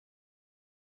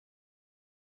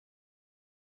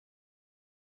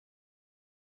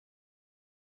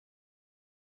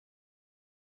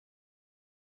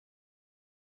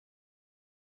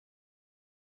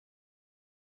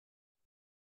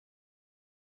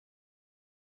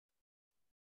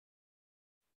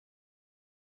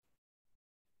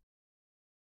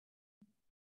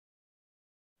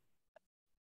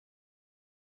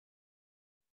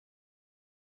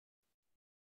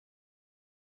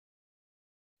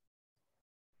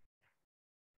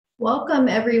Welcome,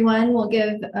 everyone. We'll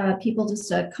give people just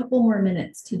a couple more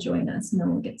minutes to join us, and then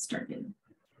we'll get started.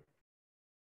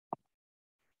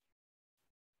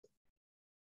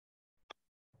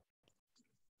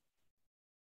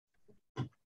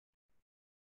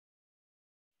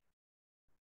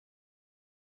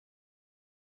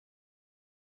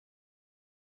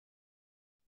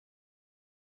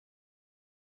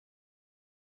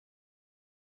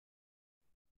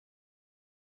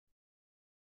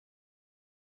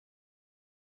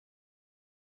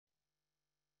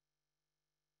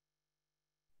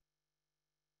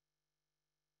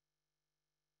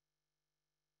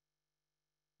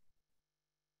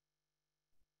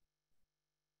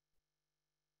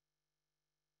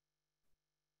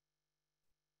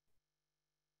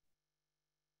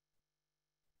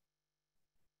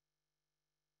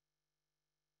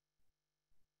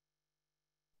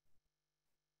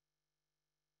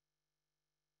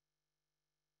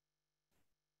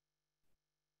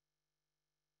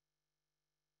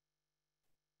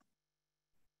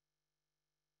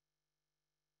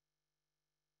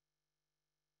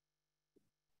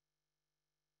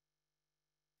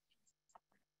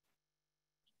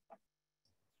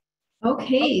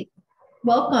 Okay,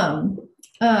 welcome.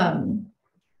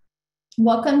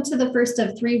 Welcome to the first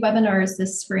of 3 webinars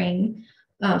this spring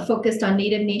focused on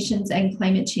Native nations and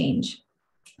climate change.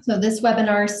 So this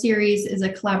webinar series is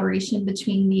a collaboration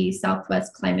between the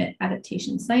Southwest Climate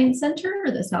Adaptation Science Center,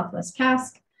 or the Southwest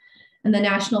CASC, and the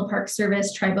National Park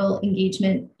Service Tribal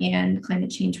Engagement and Climate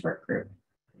Change Workgroup.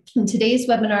 And today's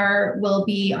webinar will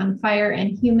be on fire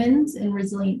and humans in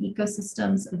resilient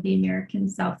ecosystems of the American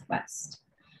Southwest.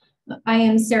 I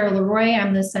am Sarah Leroy.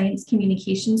 I'm the Science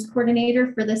Communications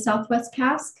Coordinator for the Southwest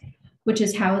CASC, which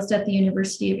is housed at the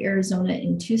University of Arizona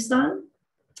in Tucson.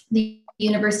 The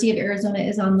University of Arizona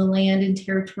is on the land and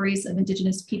territories of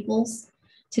Indigenous peoples.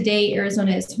 Today,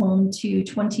 Arizona is home to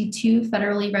 22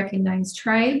 federally recognized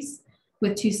tribes,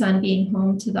 with Tucson being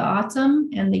home to the O'odham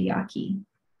and the Yaqui.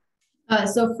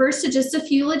 So first, just a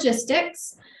few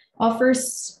logistics. I'll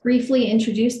first briefly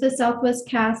introduce the Southwest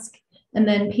CASC, and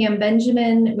then Pam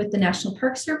Benjamin with the National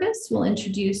Park Service will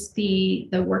introduce the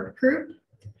work group.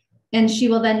 And she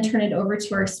will then turn it over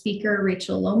to our speaker,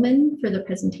 Rachel Lohman, for the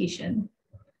presentation.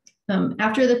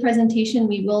 After the presentation,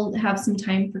 we will have some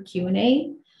time for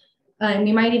Q&A. And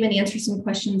we might even answer some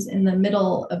questions in the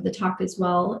middle of the talk as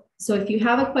well. So if you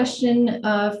have a question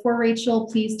for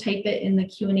Rachel, please type it in the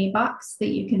Q&A box that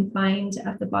you can find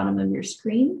at the bottom of your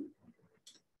screen.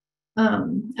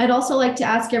 I'd also like to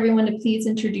ask everyone to please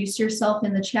introduce yourself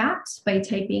in the chat by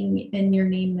typing in your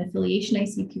name and affiliation. I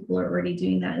see people are already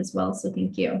doing that as well, so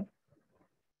thank you.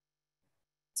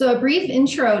 So a brief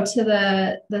intro to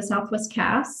the Southwest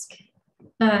CASC.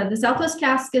 The Southwest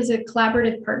CASC is a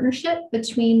collaborative partnership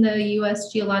between the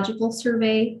U.S. Geological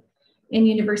Survey and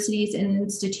universities and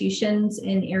institutions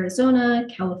in Arizona,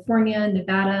 California,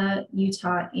 Nevada,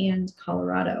 Utah, and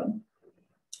Colorado.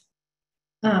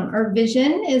 Our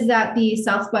vision is that the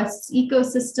Southwest's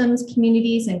ecosystems,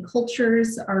 communities, and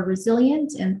cultures are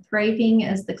resilient and thriving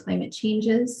as the climate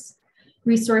changes.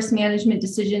 Resource management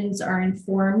decisions are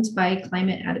informed by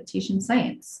climate adaptation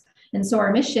science. And so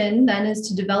our mission then is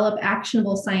to develop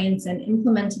actionable science and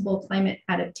implementable climate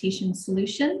adaptation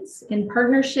solutions in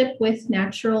partnership with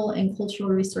natural and cultural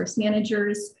resource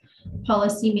managers,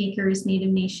 policymakers, Native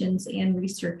nations, and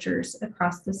researchers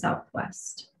across the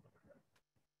Southwest.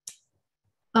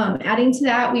 Adding to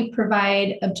that, we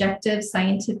provide objective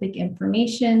scientific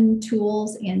information,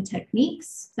 tools, and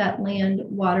techniques that land,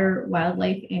 water,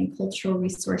 wildlife, and cultural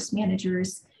resource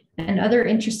managers and other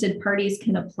interested parties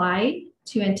can apply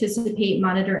to anticipate,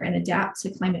 monitor, and adapt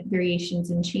to climate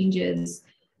variations and changes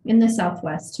in the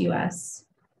Southwest US.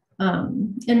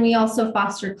 And we also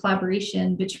foster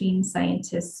collaboration between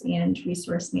scientists and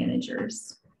resource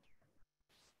managers.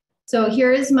 So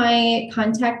here is my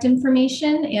contact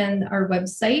information and our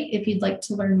website if you'd like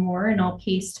to learn more, and I'll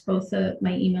paste both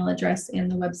my email address and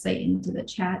the website into the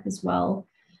chat as well.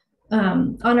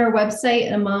 On our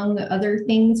website, among other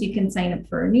things, you can sign up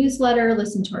for our newsletter,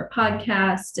 listen to our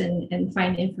podcast, and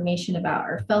find information about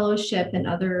our fellowship and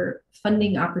other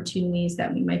funding opportunities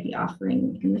that we might be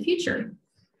offering in the future.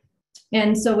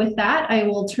 And so with that, I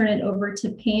will turn it over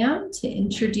to Pam to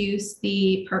introduce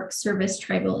the Park Service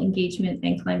Tribal Engagement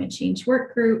and Climate Change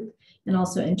Work Group, and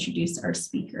also introduce our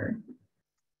speaker.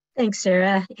 Thanks,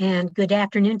 Sarah, and good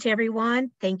afternoon to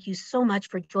everyone. Thank you so much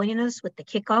for joining us with the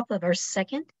kickoff of our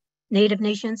second Native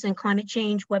Nations and Climate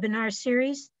Change webinar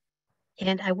series.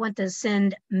 And I want to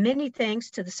send many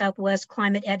thanks to the Southwest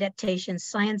Climate Adaptation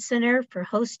Science Center for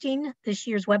hosting this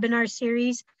year's webinar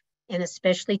series, and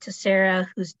especially to Sarah,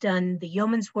 who's done the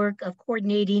yeoman's work of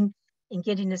coordinating and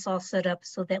getting this all set up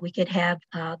so that we could have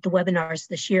the webinars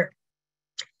this year.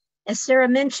 As Sarah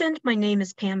mentioned, my name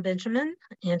is Pam Benjamin,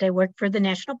 and I work for the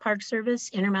National Park Service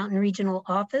Intermountain Regional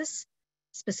Office,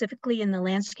 specifically in the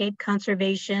Landscape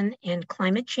Conservation and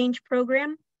Climate Change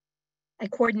Program. I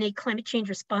coordinate climate change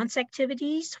response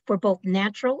activities for both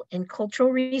natural and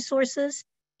cultural resources,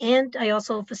 and I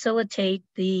also facilitate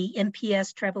the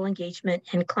NPS tribal engagement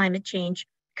and climate change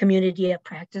community of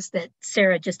practice that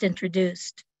Sarah just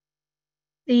introduced.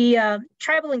 The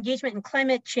tribal engagement and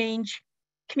climate change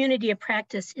community of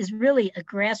practice is really a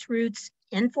grassroots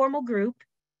informal group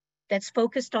that's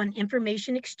focused on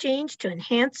information exchange to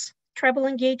enhance tribal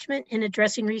engagement in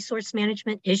addressing resource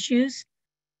management issues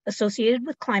associated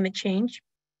with climate change.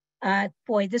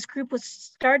 This group was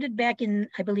started back in,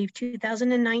 I believe,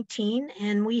 2019,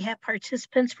 and we have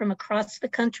participants from across the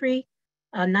country,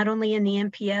 not only in the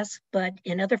NPS, but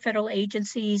in other federal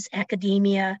agencies,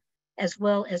 academia, as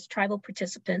well as tribal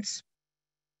participants.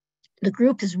 The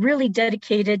group is really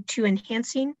dedicated to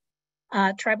enhancing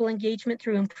tribal engagement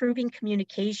through improving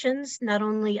communications, not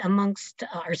only amongst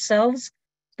ourselves,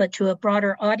 but to a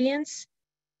broader audience,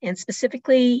 and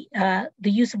specifically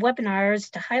the use of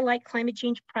webinars to highlight climate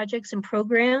change projects and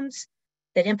programs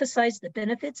that emphasize the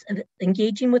benefits of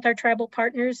engaging with our tribal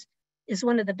partners is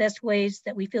one of the best ways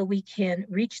that we feel we can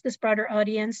reach this broader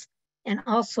audience, and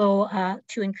also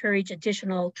to encourage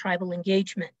additional tribal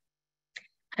engagement.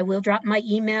 I will drop my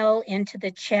email into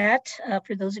the chat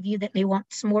for those of you that may want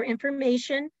some more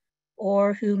information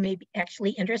or who may be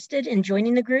actually interested in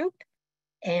joining the group.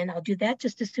 And I'll do that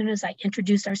just as soon as I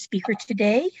introduce our speaker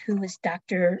today, who is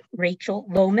Dr. Rachel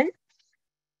Lohman.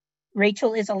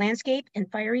 Rachel is a landscape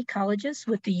and fire ecologist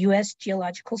with the U.S.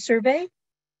 Geological Survey.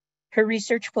 Her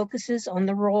research focuses on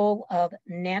the role of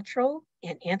natural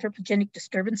and anthropogenic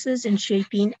disturbances in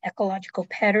shaping ecological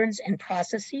patterns and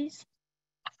processes.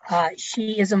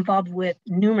 She is involved with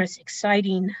numerous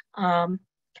exciting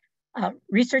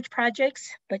research projects,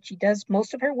 but she does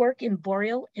most of her work in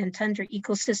boreal and tundra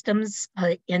ecosystems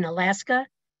in Alaska,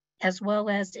 as well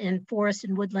as in forests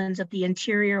and woodlands of the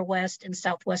interior west and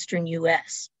southwestern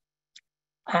US.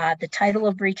 The title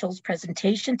of Rachel's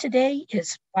presentation today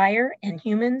is Fire and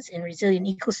Humans in Resilient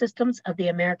Ecosystems of the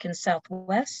American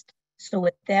Southwest. So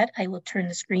with that, I will turn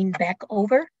the screen back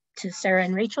over to Sarah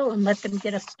and Rachel and let them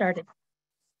get us started.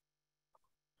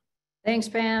 Thanks,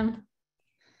 Pam.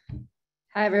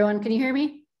 Hi, everyone. Can you hear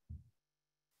me?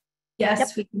 Yes, Yep.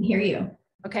 we can hear you.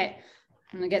 Okay.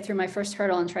 I'm going to get through my first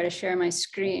hurdle and try to share my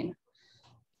screen.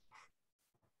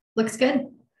 Looks good.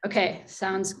 Okay.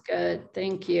 Sounds good.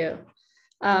 Thank you.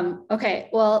 Okay.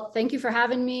 Well, thank you for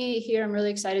having me here. I'm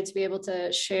really excited to be able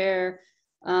to share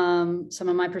some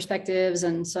of my perspectives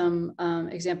and some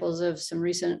examples of some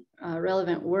recent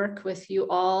relevant work with you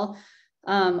all.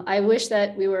 I wish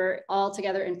that we were all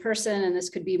together in person and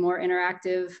this could be more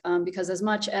interactive because as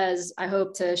much as I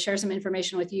hope to share some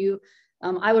information with you,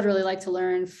 I would really like to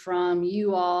learn from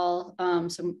you all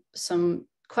some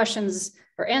questions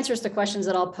or answers to questions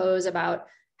that I'll pose about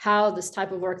how this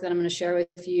type of work that I'm going to share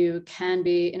with you can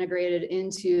be integrated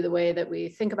into the way that we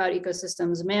think about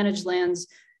ecosystems, manage lands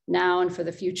now and for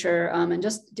the future, and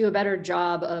just do a better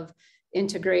job of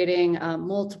integrating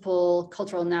multiple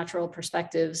cultural and natural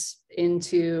perspectives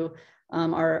into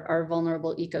our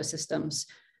vulnerable ecosystems.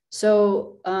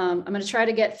 So I'm going to try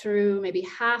to get through maybe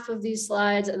half of these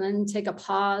slides and then take a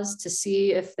pause to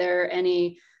see if there are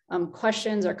any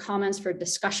questions or comments for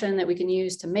discussion that we can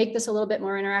use to make this a little bit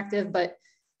more interactive. But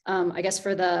I guess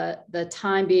for the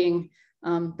time being,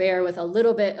 bear with a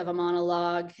little bit of a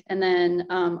monologue. And then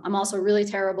I'm also really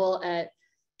terrible at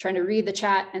trying to read the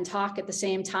chat and talk at the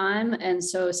same time. And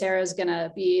so Sarah's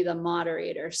gonna be the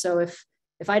moderator. So if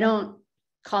I don't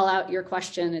call out your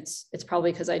question, it's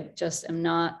probably because I just am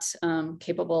not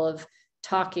capable of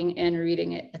talking and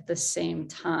reading it at the same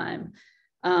time.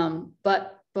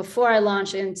 But before I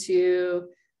launch into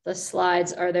the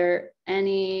slides, are there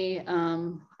any,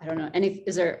 I don't know,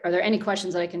 are there any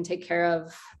questions that I can take care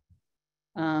of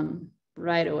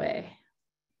right away?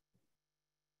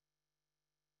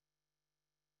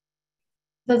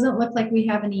 Doesn't look like we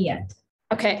have any yet.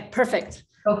 Okay, perfect.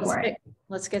 Go for it.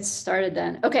 Let's get started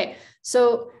then. Okay,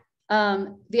 so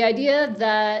the idea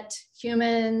that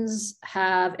humans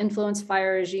have influenced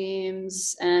fire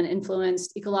regimes and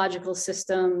influenced ecological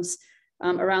systems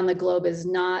around the globe is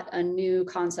not a new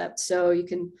concept. So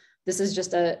this is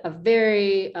just a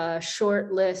very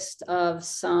short list of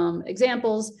some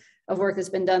examples of work that's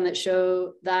been done that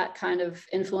show that kind of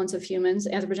influence of humans,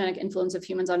 anthropogenic influence of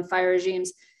humans on fire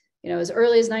regimes. You know, as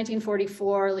early as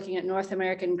 1944, looking at North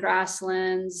American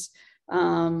grasslands,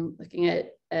 looking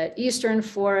at eastern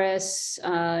forests,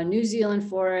 New Zealand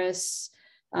forests,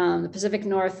 the Pacific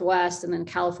Northwest, and then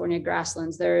California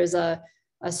grasslands. There is a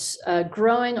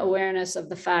growing awareness of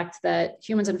the fact that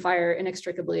humans and fire are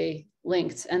inextricably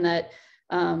linked, and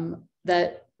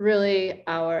that really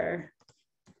our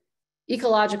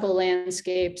ecological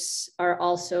landscapes are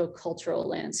also cultural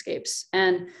landscapes.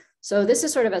 And so this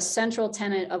is sort of a central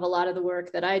tenet of a lot of the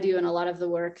work that I do and a lot of the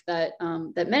work that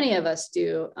that many of us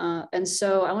do. And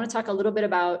so I want to talk a little bit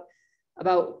about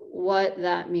what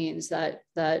that means, that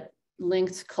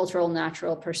linked cultural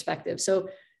natural perspective. So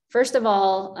first of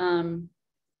all,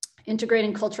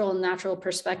 integrating cultural and natural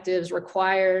perspectives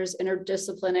requires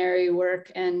interdisciplinary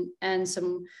work and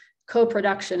some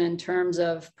co-production in terms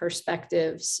of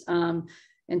perspectives,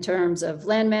 in terms of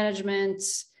land management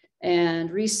and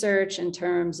research, in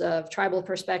terms of tribal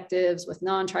perspectives with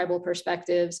non-tribal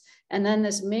perspectives, and then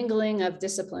this mingling of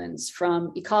disciplines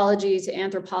from ecology to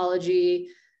anthropology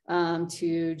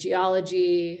to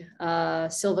geology,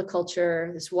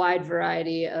 silviculture, this wide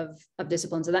variety of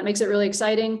disciplines. And that makes it really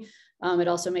exciting. It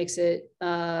also makes it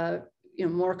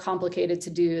more complicated to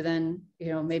do than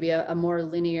maybe a more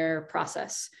linear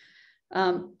process.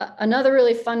 Another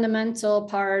really fundamental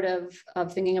part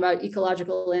of thinking about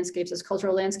ecological landscapes as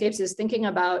cultural landscapes is thinking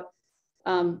about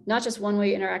not just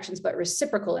one-way interactions, but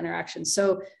reciprocal interactions.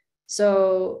 So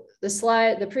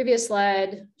the previous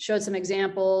slide showed some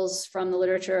examples from the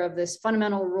literature of this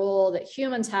fundamental role that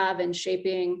humans have in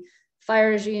shaping fire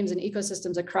regimes and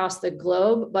ecosystems across the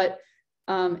globe. But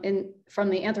from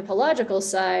the anthropological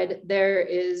side, there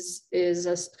is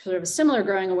a sort of a similar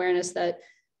growing awareness that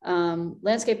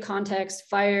landscape context,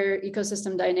 fire,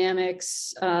 ecosystem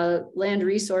dynamics, land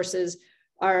resources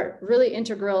are really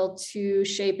integral to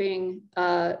shaping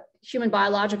human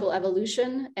biological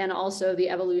evolution and also the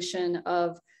evolution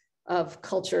of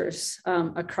cultures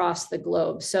across the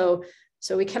globe. So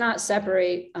we cannot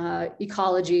separate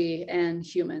ecology and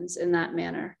humans in that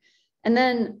manner. And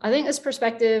then I think this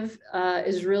perspective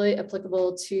is really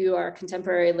applicable to our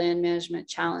contemporary land management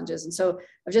challenges. And so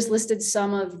I've just listed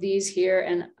some of these here,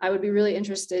 and I would be really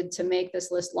interested to make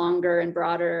this list longer and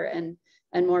broader and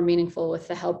more meaningful with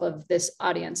the help of this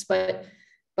audience. But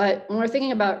when we're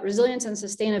thinking about resilience and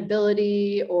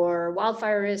sustainability or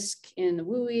wildfire risk in the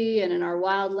WUI and in our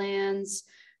wildlands,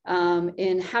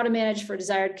 in how to manage for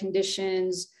desired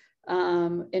conditions,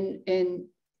 in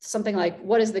something like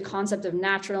what is the concept of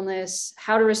naturalness,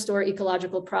 how to restore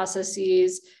ecological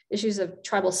processes, issues of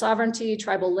tribal sovereignty,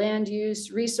 tribal land use,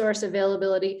 resource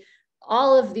availability,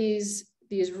 all of these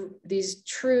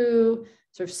true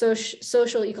sort of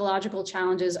social ecological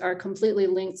challenges are completely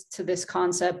linked to this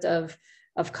concept of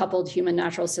coupled human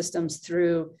natural systems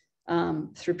through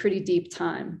pretty deep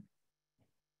time.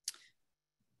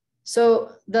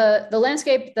 So the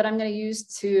landscape that I'm going to use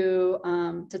to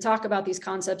talk about these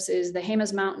concepts is the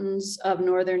Jemez Mountains of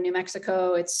northern New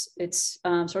Mexico. It's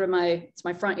sort of my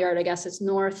front yard, I guess. It's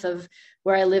north of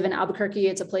where I live in Albuquerque.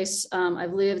 It's a place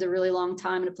I've lived a really long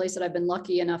time, and a place that I've been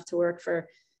lucky enough to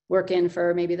work in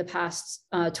for maybe the past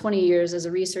 20 years as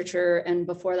a researcher, and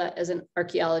before that as an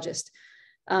archaeologist.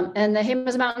 And the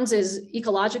Jemez Mountains is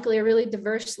ecologically a really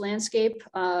diverse landscape.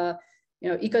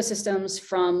 Ecosystems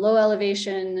from low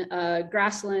elevation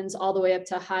grasslands all the way up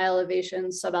to high elevation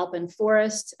subalpine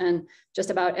forest, and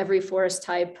just about every forest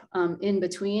type in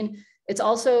between. It's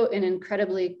also an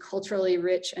incredibly culturally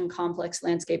rich and complex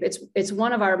landscape. It's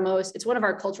one of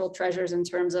our cultural treasures in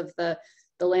terms of the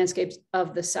landscapes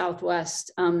of the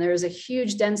Southwest. There is a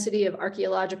huge density of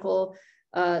archaeological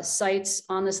sites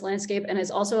on this landscape, and it's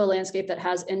also a landscape that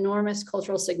has enormous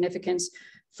cultural significance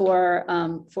for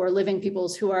living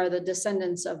peoples who are the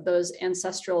descendants of those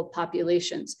ancestral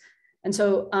populations. And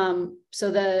so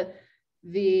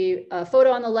the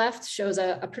photo on the left shows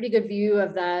a pretty good view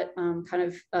of that kind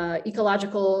of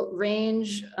ecological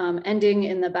range, ending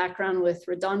in the background with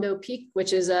Redondo Peak,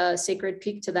 which is a sacred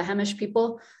peak to the Hemish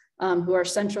people who are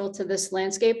central to this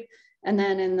landscape. And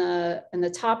then in the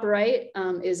top right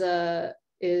is a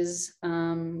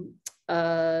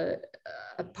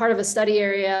part of a study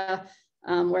area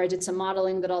where I did some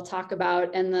modeling that I'll talk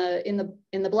about. And in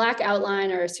the black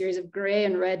outline are a series of gray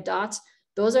and red dots.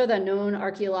 Those are the known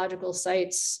archaeological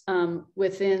sites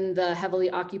within the heavily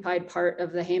occupied part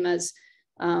of the Jemez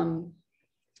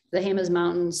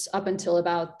Mountains up until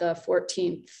about the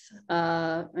 14th,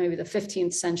 maybe the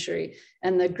 15th century.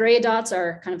 And the gray dots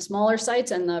are kind of smaller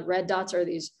sites, and the red dots are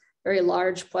these very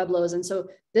large pueblos. And so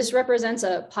this represents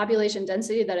a population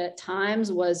density that at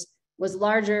times was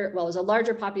larger, well, it was a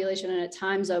larger population, and at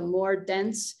times a more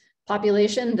dense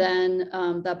population than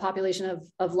the population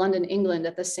of London, England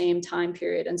at the same time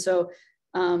period. And so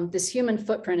this human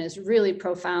footprint is really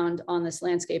profound on this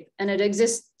landscape. And it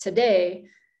exists today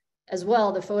as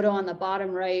well. The photo on the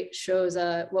bottom right shows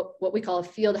what we call a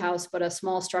field house, but a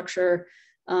small structure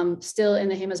still in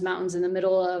the Jemez Mountains in the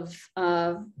middle of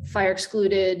fire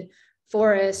excluded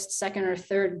forest, second or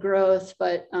third growth,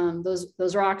 but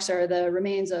those rocks are the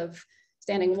remains of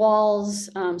standing walls.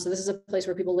 So this is a place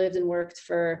where people lived and worked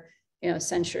for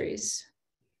centuries.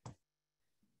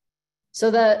 So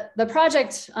the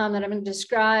project that I'm going to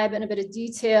describe in a bit of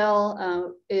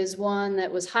detail is one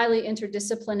that was highly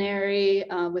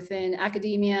interdisciplinary within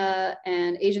academia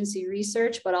and agency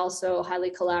research, but also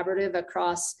highly collaborative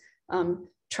across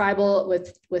tribal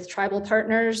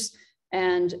partners.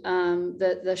 And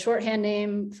the shorthand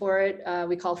name for it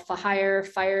we call FAHIRE,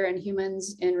 Fire and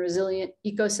Humans in Resilient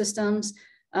Ecosystems.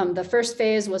 The first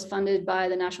phase was funded by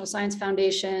the National Science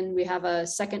Foundation. We have a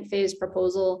second phase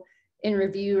proposal in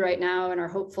review right now and are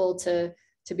hopeful to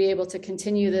be able to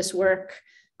continue this work.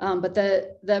 But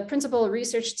the principal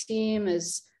research team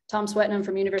is Tom Swetnam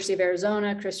from University of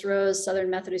Arizona, Chris Rose, Southern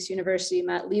Methodist University,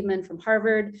 Matt Liebman from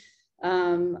Harvard.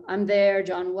 I'm there,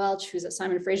 John Welch, who's at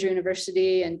Simon Fraser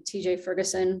University, and TJ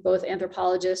Ferguson, both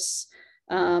anthropologists.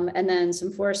 And then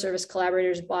some Forest Service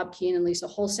collaborators, Bob Keane and Lisa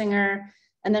Holsinger.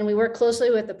 And then we work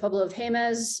closely with the Pueblo of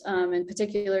Jemez, in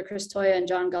particular, Chris Toya and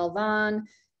John Galvan,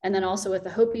 and then also with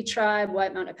the Hopi tribe,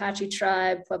 White Mountain Apache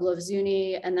tribe, Pueblo of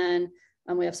Zuni, and then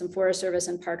we have some Forest Service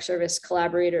and Park Service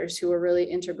collaborators who are really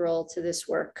integral to this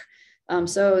work.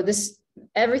 So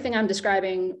everything I'm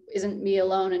describing isn't me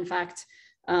alone. In fact,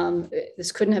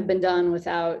 this couldn't have been done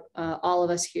without all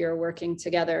of us here working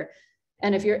together.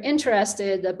 And if you're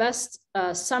interested, the best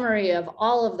summary of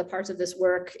all of the parts of this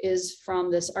work is from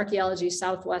this Archaeology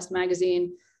Southwest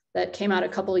magazine that came out a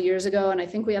couple of years ago. And I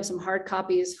think we have some hard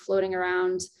copies floating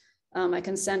around I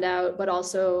can send out, but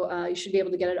also you should be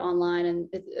able to get it online. And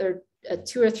there are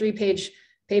 2 or 3 page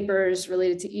papers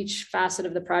related to each facet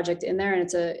of the project in there. And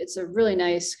it's a really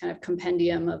nice kind of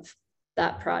compendium of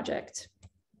that project.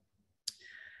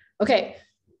 Okay,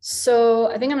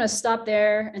 so I think I'm going to stop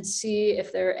there and see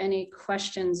if there are any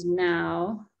questions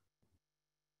now.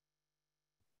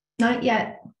 Not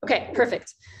yet. Okay,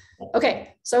 perfect.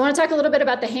 Okay, so I want to talk a little bit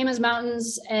about the Jemez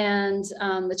Mountains and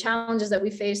the challenges that we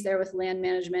face there with land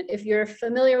management. If you're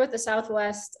familiar with the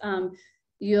Southwest,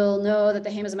 you'll know that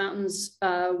the Jemez Mountains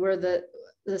were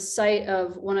the site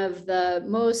of one of the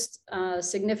most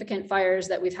significant fires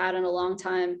that we've had in a long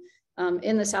time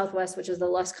in the Southwest, which is the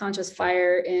Las Conchas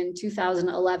fire in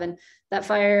 2011. That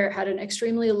fire had an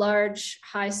extremely large,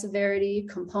 high severity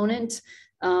component.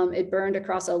 It burned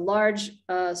across a large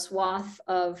swath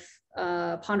of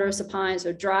ponderosa pine,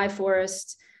 so dry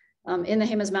forest in the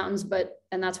Jemez Mountains,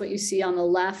 and that's what you see on the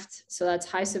left. So that's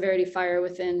high severity fire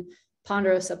within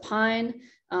ponderosa pine.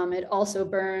 It also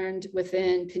burned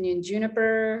within pinyon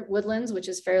juniper woodlands, which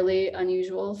is fairly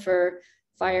unusual for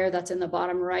fire that's in the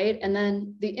bottom right. And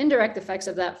then the indirect effects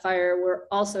of that fire were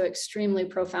also extremely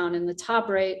profound. In the top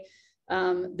right,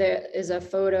 there is a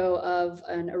photo of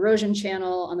an erosion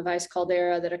channel on the Vice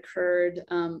Caldera that occurred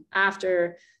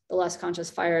after the Las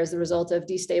Conchas fire as the result of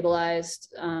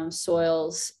destabilized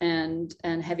soils and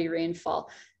heavy rainfall.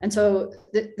 And so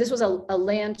this was a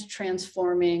land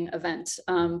transforming event.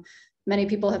 Many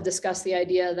people have discussed the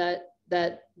idea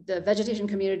that the vegetation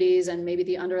communities and maybe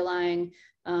the underlying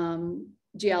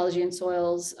geology and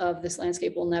soils of this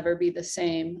landscape will never be the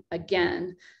same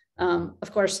again.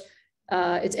 Of course,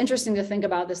 it's interesting to think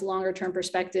about this longer term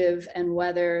perspective and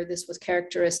whether this was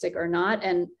characteristic or not.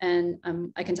 And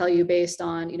I can tell you based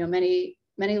on many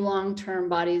long-term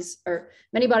bodies or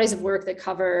many bodies of work that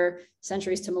cover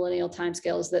centuries to millennial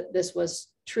timescales that this was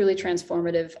truly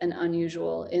transformative and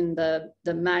unusual in the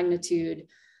magnitude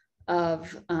of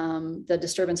the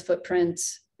disturbance footprint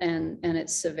and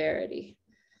its severity.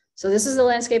 So this is the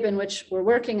landscape in which we're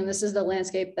working, and this is the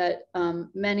landscape that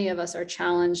many of us are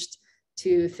challenged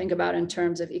to think about in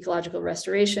terms of ecological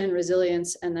restoration,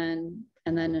 resilience, and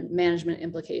then management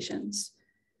implications.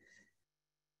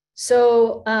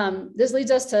 So this leads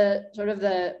us to sort of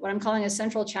what I'm calling a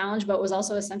central challenge, but was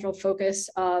also a central focus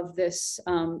of this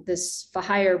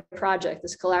FAHIRE project,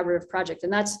 this collaborative project.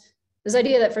 And that's this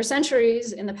idea that for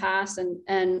centuries in the past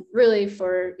and really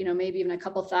for maybe even a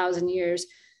couple thousand years,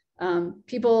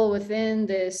 people within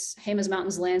this Jemez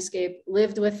Mountains landscape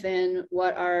lived within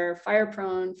what are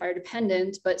fire-prone,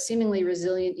 fire-dependent, but seemingly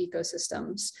resilient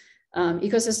ecosystems.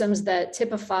 Ecosystems that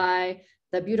typify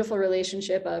the beautiful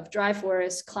relationship of dry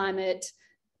forest, climate,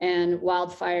 and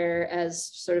wildfire as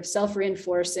sort of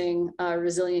self-reinforcing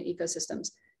resilient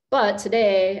ecosystems. But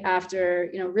today,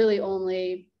 after really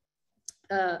only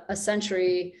a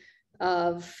century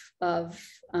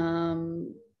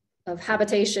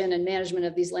habitation and management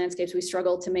of these landscapes, we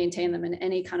struggle to maintain them in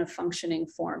any kind of functioning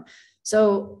form.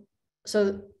 So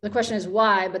the question is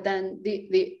why, but then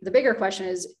the bigger question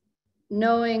is,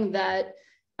 knowing that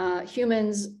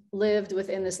humans lived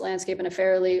within this landscape in a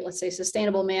fairly, let's say,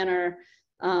 sustainable manner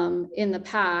in the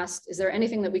past, is there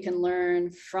anything that we can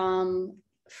learn from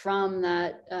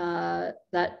that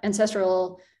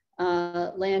ancestral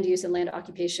land use and land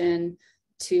occupation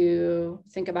to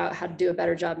think about how to do a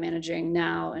better job managing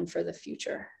now and for the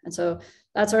future? And so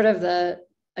that's sort of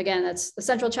that's the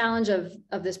central challenge of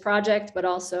this project, but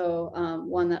also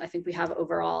one that I think we have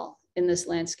overall in this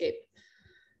landscape.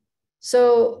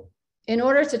 So in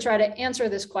order to try to answer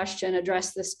this question,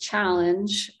 address this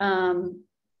challenge,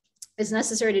 it's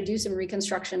necessary to do some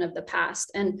reconstruction of the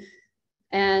past. And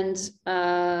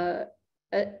that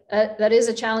is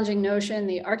a challenging notion.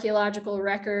 The archaeological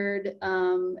record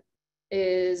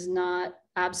is not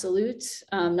absolute.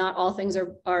 Not all things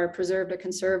are preserved or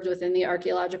conserved within the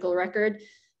archaeological record.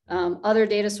 Other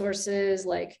data sources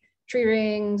like tree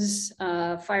rings,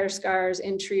 fire scars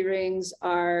in tree rings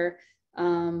are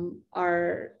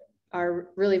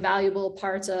really valuable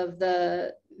parts of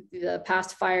the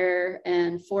past fire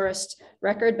and forest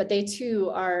record, but they too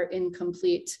are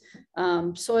incomplete.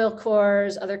 Soil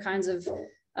cores, other kinds of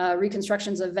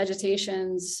reconstructions of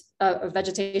vegetation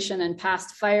and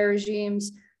past fire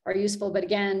regimes are useful, but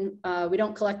again, we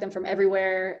don't collect them from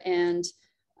everywhere, and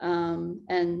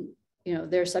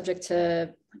they're subject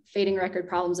to fading record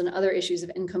problems and other issues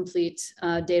of incomplete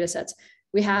data sets.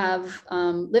 We have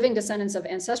living descendants of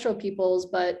ancestral peoples,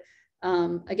 but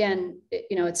again,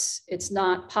 it's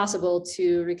not possible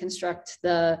to reconstruct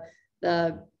the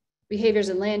behaviors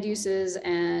and land uses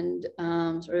and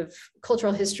sort of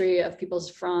cultural history of peoples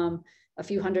from a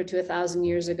few hundred to 1,000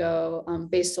 years ago,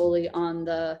 based solely on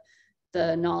the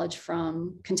knowledge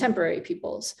from contemporary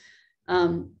peoples.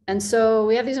 And so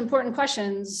we have these important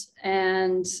questions,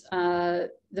 and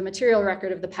the material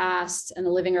record of the past and the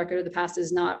living record of the past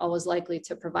is not always likely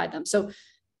to provide them. So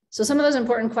some of those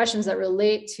important questions that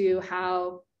relate to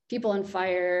how people and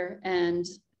fire and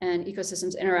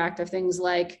ecosystems interact are things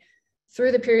like,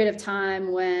 through the period of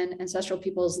time when ancestral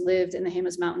peoples lived in the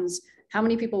Jemez Mountains, how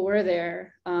many people were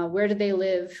there? Where did they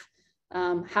live?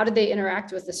 How did they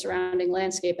interact with the surrounding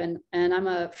landscape? And I'm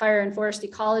a fire and forest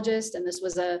ecologist, and this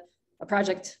was a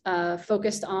project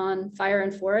focused on fire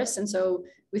and forests. And so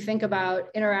we think about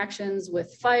interactions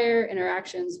with fire,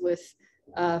 interactions with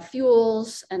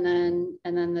fuels, and then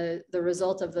the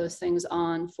result of those things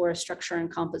on forest structure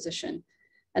and composition.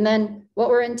 And then what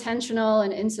were intentional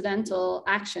and incidental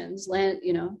actions,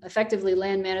 effectively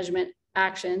land management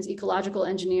actions, ecological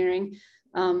engineering,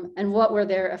 and what were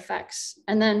their effects?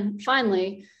 And then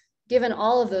finally, given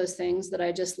all of those things that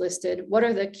I just listed, what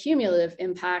are the cumulative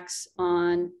impacts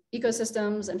on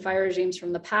ecosystems and fire regimes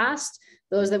from the past,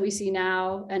 those that we see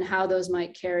now, and how those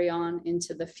might carry on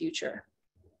into the future?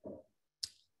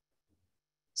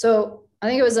 So I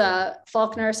think it was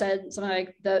Faulkner said something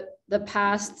like the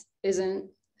past isn't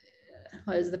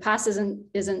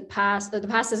past, the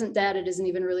past isn't dead, it isn't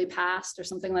even really past, or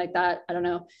something like that. I don't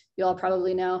know, you all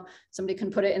probably know, somebody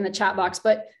can put it in the chat box,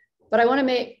 but I want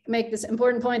to make this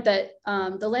important point that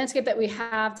the landscape that we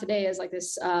have today is like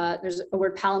this, there's a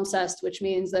word palimpsest, which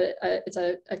means that it's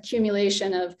a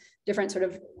accumulation of different sort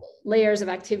of layers of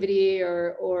activity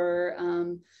or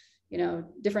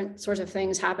different sorts of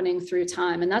things happening through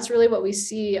time. And that's really what we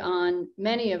see on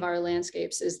many of our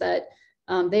landscapes, is that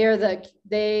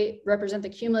they represent the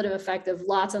cumulative effect of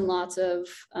lots and lots of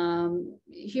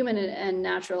human and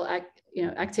natural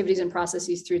activities and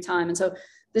processes through time. And so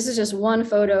this is just one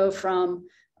photo from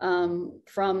the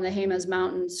Jemez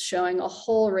Mountains showing a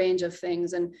whole range of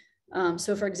things. And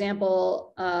so for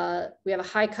example, we have a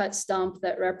high cut stump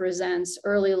that represents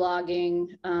early logging,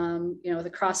 with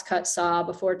a cross cut saw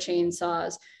before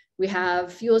chainsaws. We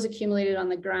have fuels accumulated on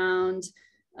the ground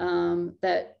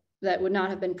that would not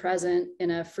have been present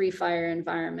in a free fire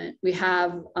environment. We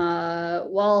have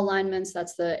wall alignments,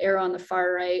 that's the arrow on the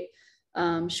far right,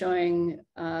 showing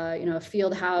a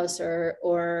field house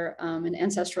or an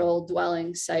ancestral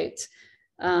dwelling site.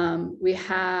 We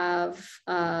have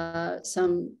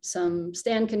some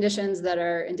stand conditions that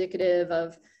are indicative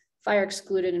of fire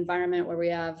excluded environment, where we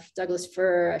have Douglas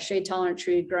fir, a shade tolerant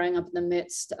tree growing up in the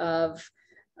midst of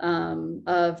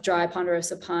dry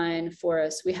ponderosa pine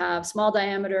forests. We have small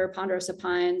diameter ponderosa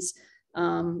pines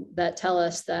that tell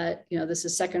us that this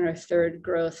is second or third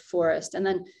growth forest. And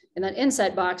then in that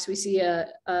inset box, we see a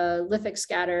lithic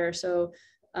scatter, so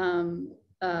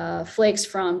flakes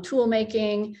from tool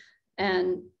making.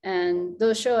 And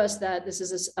those show us that this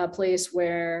is a place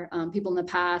where people in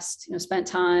the past, spent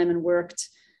time and worked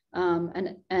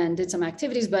and did some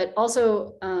activities, but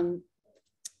also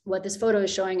what this photo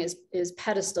is showing is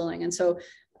pedestaling. And so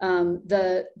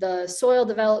the soil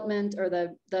development, or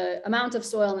the amount of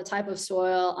soil and the type of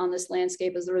soil on this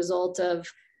landscape is the result of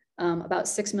about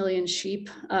 6 million sheep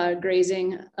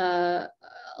grazing a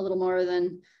little more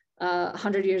than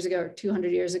 100 years ago or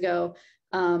 200 years ago.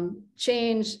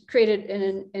 Created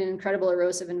an incredible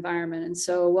erosive environment. And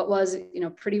so what was,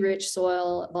 pretty rich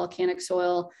soil, volcanic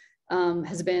soil,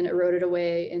 has been eroded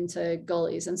away into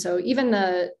gullies. And so even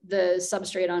the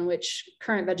substrate on which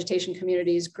current vegetation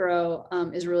communities grow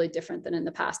is really different than in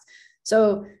the past.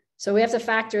 So we have to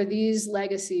factor these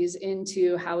legacies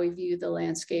into how we view the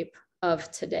landscape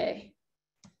of today.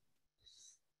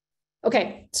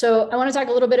 Okay, so I want to talk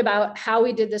a little bit about how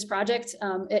we did this project.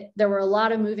 There were a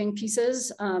lot of moving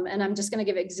pieces, and I'm just going to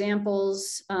give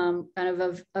examples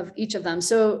of each of them.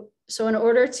 So in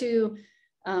order to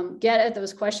get at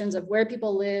those questions of where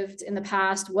people lived in the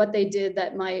past, what they did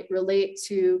that might relate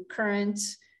to current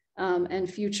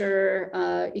and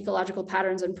future ecological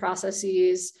patterns and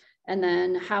processes, and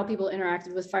then how people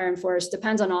interacted with fire and forest,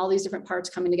 depends on all these different parts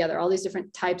coming together, all these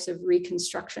different types of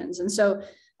reconstructions. And so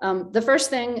the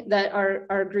first thing that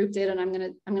our group did, and I'm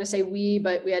gonna say we,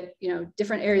 but we had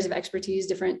different areas of expertise,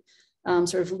 different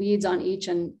sort of leads on each,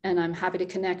 and I'm happy to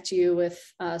connect you with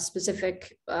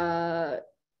specific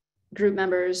group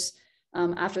members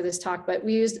after this talk. But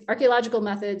we used archaeological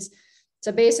methods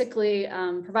to basically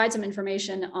provide some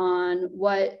information on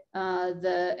what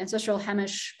the ancestral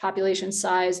Hamish population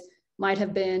size might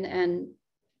have been,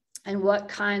 and what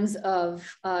kinds of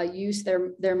use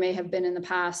there may have been in the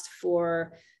past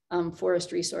for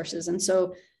forest resources. And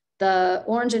so the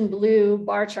orange and blue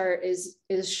bar chart is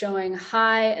showing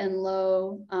high and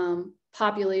low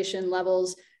population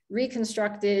levels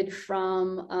reconstructed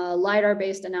from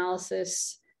LiDAR-based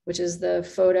analysis, which is the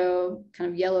photo, kind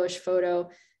of yellowish photo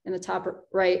in the top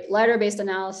right, LiDAR-based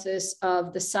analysis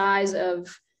of the size of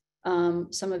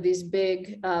some of these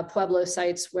big Pueblo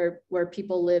sites where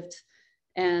people lived,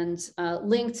 and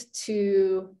linked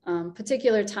to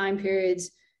particular time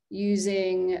periods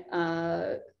using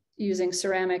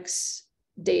ceramics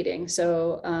dating,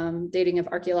 so dating of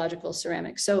archaeological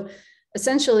ceramics. So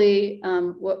essentially,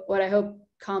 what I hope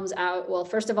comes out, well,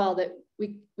 first of all, that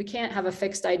we can't have a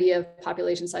fixed idea of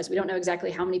population size. We don't know exactly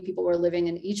how many people were living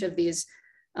in each of these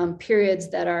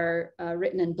periods that are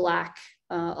written in black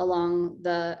along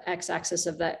the x-axis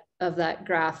of that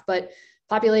graph, but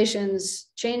populations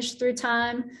changed through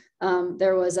time.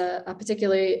 There was a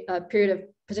period of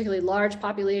particularly large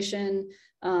population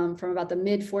from about the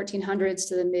mid 1400s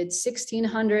to the mid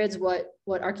 1600s,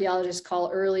 what archaeologists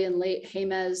call early and late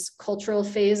Jemez cultural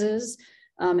phases.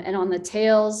 And on the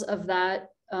tails of that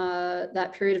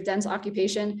period of dense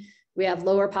occupation, we have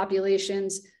lower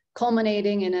populations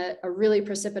culminating in a really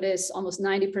precipitous, almost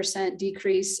 90%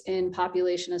 decrease in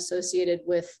population associated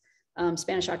with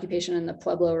Spanish occupation and the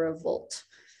Pueblo Revolt.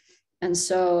 And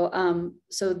so,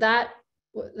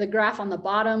 the graph on the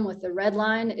bottom with the red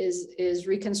line is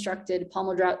reconstructed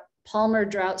Palmer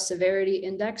drought severity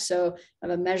index, so of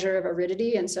a measure of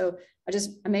aridity. And so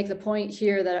I make the point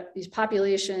here that these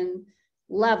population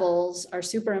levels are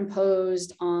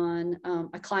superimposed on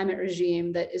a climate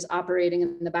regime that is operating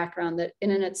in the background, that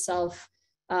in and itself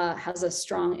has a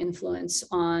strong influence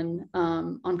on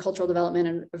cultural development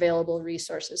and available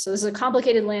resources. So this is a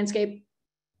complicated landscape,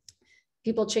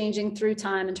 people changing through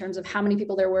time in terms of how many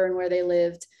people there were and where they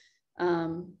lived.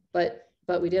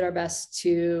 But we did our best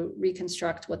to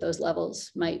reconstruct what those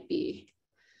levels might be.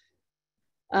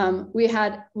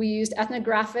 We used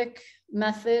ethnographic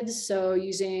methods, so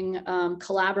using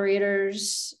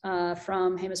collaborators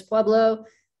from Jemez Pueblo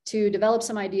to develop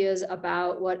some ideas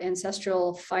about what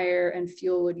ancestral fire and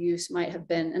fuelwood use might have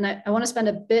been. And I want to spend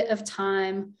a bit of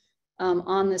time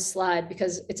on this slide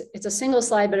because it's a single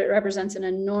slide, but it represents an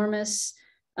enormous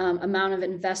amount of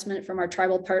investment from our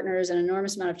tribal partners, an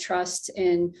enormous amount of trust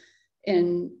in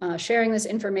sharing this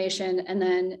information, and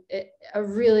then a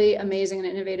really amazing and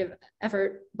innovative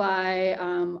effort by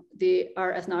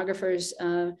our ethnographers,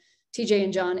 TJ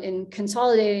and John, in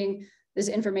consolidating this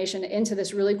information into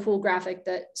this really cool graphic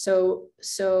that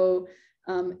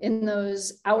in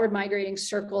those outward migrating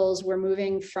circles, we're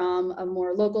moving from a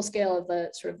more local scale of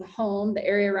the sort of the home, the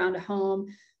area around a home,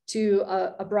 to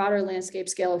a broader landscape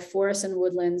scale of forests and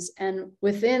woodlands. And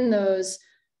within those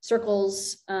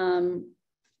circles,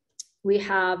 we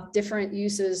have different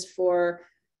uses for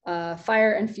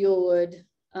fire and fuel wood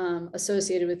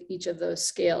associated with each of those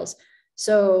scales.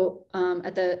 So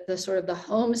at the sort of the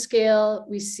home scale,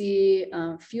 we see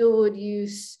fuel wood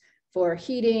use for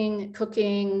heating,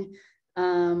 cooking.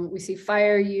 We see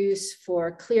fire use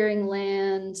for clearing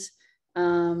land,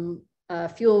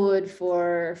 fuel wood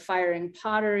for firing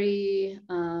pottery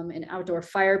and outdoor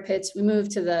fire pits. We move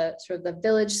to the sort of the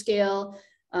village scale.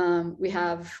 We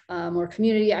have more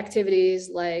community activities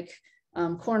like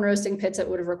corn roasting pits that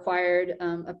would have required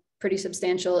a pretty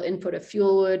substantial input of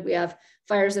fuel wood. We have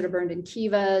fires that are burned in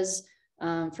kivas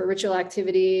for ritual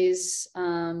activities.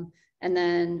 And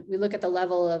then we look at the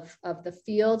level of the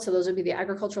field. So those would be the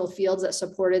agricultural fields that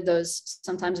supported those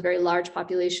sometimes very large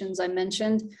populations I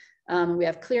mentioned. We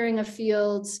have clearing of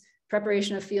fields,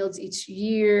 preparation of fields each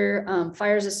year,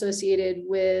 fires associated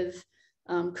with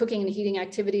cooking and heating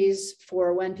activities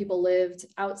for when people lived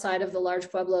outside of the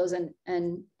large pueblos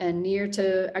and near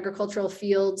to agricultural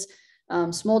fields,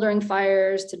 smoldering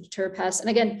fires to deter pests.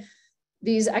 And again,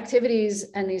 these activities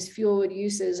and these fuel wood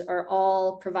uses are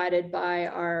all provided by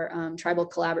our tribal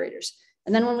collaborators.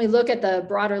 And then when we look at the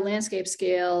broader landscape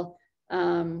scale,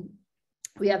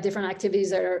 we have different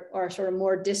activities that are sort of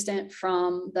more distant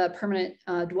from the permanent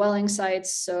dwelling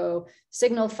sites. So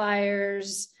signal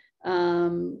fires,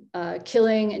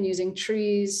 killing and using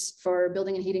trees for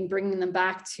building and heating, bringing them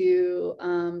back to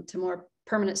more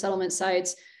permanent settlement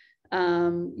sites,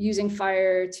 using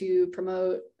fire to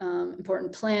promote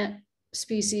important plant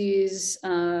species,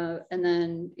 and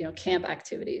then camp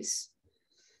activities.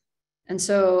 And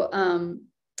so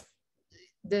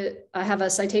I have a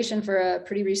citation for a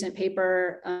pretty recent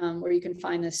paper where you can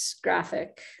find this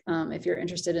graphic if you're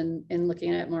interested in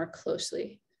looking at it more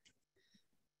closely.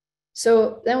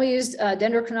 So then we used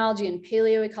dendrochronology and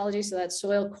paleoecology, so that's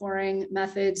soil coring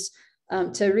methods,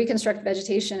 to reconstruct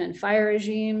vegetation and fire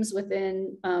regimes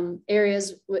within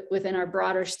areas within our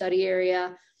broader study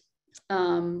area.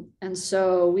 And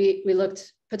so we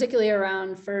looked particularly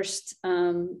around first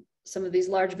some of these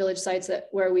large village sites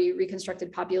where we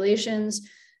reconstructed populations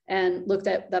and looked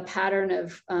at the pattern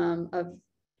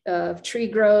of tree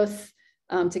growth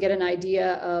to get an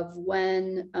idea of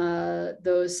when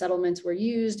those settlements were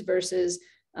used versus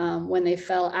when they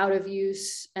fell out of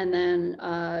use, and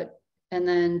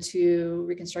then to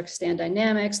reconstruct stand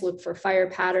dynamics, look for fire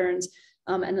patterns,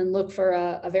 and then look for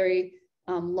a very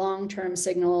long-term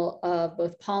signal of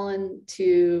both pollen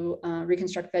to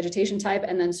reconstruct vegetation type,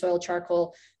 and then soil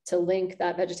charcoal to link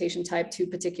that vegetation type to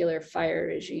particular fire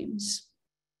regimes.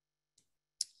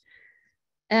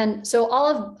 And so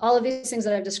all of these things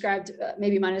that I've described,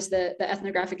 maybe minus the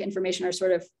ethnographic information, are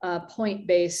sort of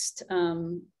point-based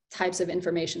types of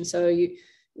information. So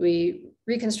we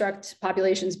reconstruct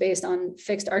populations based on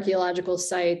fixed archaeological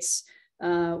sites.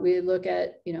 We look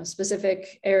at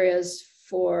specific areas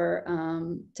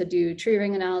to do tree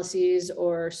ring analyses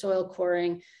or soil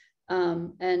coring,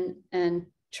 and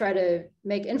try to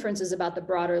make inferences about the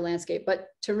broader landscape. But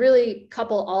to really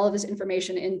couple all of this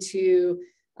information into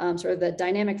sort of the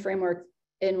dynamic framework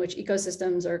in which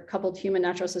ecosystems or coupled human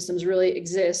natural systems really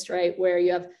exist, right? Where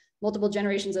you have multiple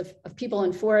generations of people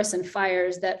in forests and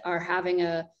fires that are having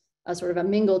a sort of a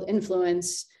mingled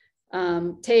influence,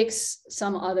 takes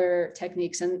some other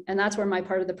techniques. And that's where my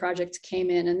part of the project came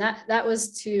in. And that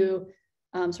was to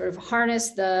sort of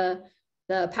harness the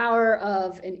power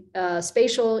of a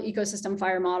spatial ecosystem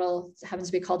fire model. It happens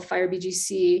to be called Fire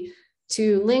BGC,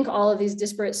 to link all of these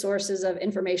disparate sources of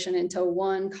information into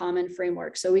one common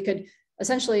framework. So we could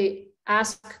essentially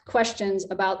ask questions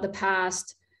about the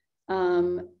past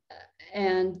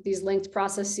and these linked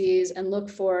processes, and look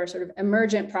for sort of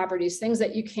emergent properties, things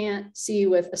that you can't see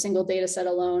with a single data set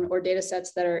alone, or data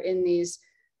sets that are in these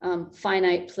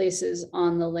finite places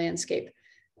on the landscape.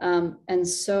 And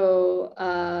so,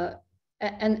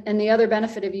 and the other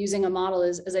benefit of using a model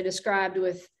is, as I described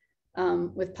with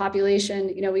population,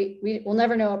 we will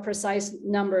never know a precise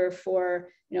number for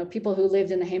people who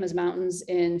lived in the Jemez Mountains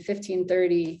in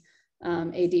 1530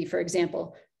 AD, for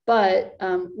example. But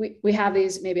we have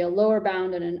these maybe a lower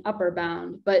bound and an upper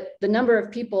bound, but the number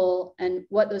of people and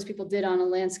what those people did on a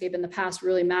landscape in the past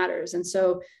really matters. And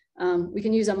so we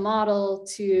can use a model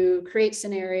to create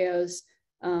scenarios,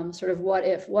 sort of what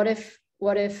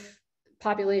if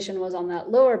population was on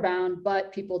that lower bound,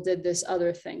 but people did this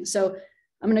other thing. So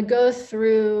I'm going to go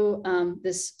through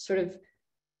this sort of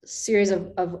series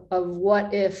of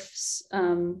what ifs,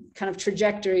 kind of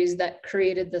trajectories that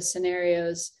created the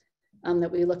scenarios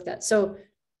that we looked at. So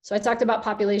I talked about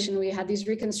population. We had these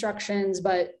reconstructions,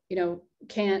 but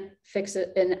can't fix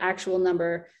an actual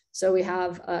number. So we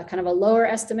have kind of a lower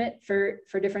estimate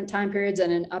for different time periods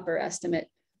and an upper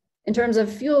estimate. In terms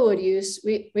of fuel wood use,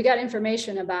 we got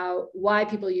information about why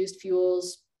people used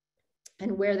fuels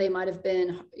and where they might have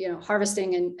been,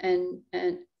 harvesting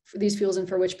and for these fuels and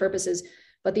for which purposes.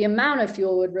 But the amount of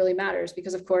fuel would really matters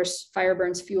because, of course, fire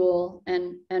burns fuel,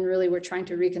 and really we're trying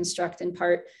to reconstruct in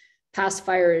part past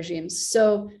fire regimes.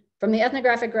 So from the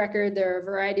ethnographic record, there are a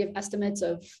variety of estimates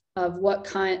of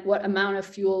what amount of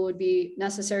fuel would be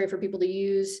necessary for people to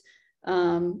use,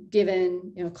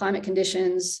 given climate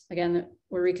conditions, again, that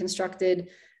were reconstructed.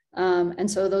 And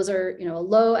so those are, a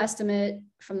low estimate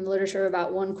from the literature,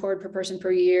 about 1 cord per person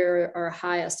per year, or a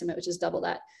high estimate, which is double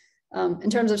that. In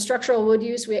terms of structural wood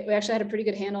use, we actually had a pretty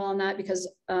good handle on that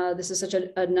because this is such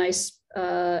a nice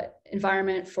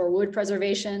environment for wood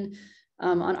preservation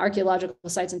on archaeological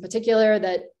sites in particular,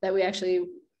 that we actually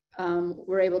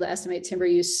were able to estimate timber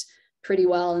use pretty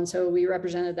well. And so we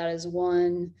represented that as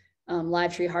 1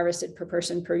 live tree harvested per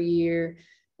person per year.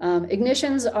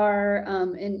 Ignitions are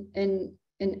an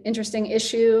interesting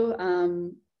issue.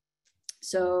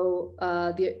 So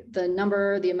the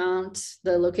number, the amount,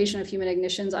 the location of human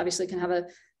ignitions obviously can have a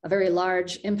very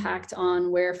large impact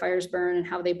on where fires burn and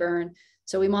how they burn.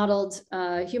 So we modeled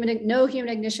no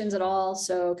human ignitions at all.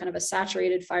 So kind of a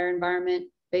saturated fire environment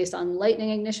based on lightning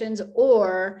ignitions,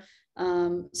 or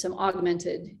some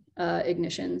augmented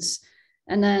ignitions.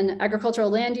 And then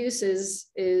agricultural land use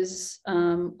is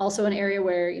also an area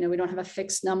where we don't have a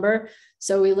fixed number.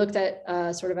 So we looked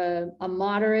at sort of a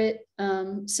moderate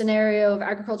scenario of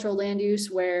agricultural land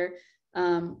use where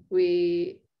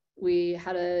we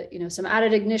had some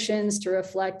added ignitions to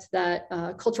reflect that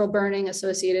cultural burning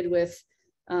associated with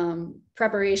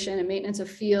preparation and maintenance of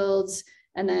fields,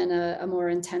 and then a more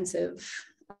intensive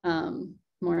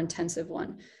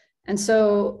one. And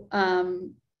so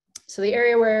so the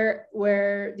area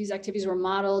where these activities were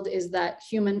modeled is that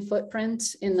human footprint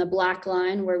in the black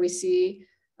line, where we see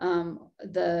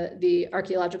the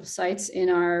archaeological sites in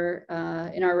our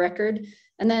record.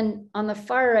 And then on the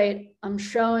far right, I'm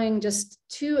showing just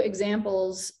 2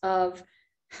 examples of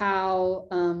how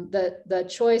the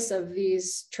choice of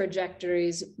these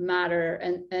trajectories matter.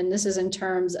 And this is in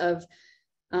terms of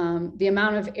the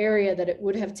amount of area that it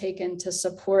would have taken to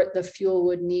support the fuel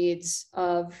wood needs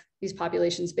of these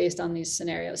populations based on these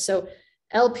scenarios. So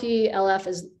LF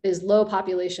is low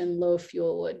population, low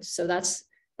fuel wood. So that's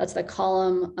the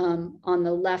column on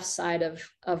the left side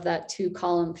of that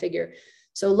 2-column figure.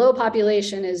 So low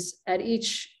population is at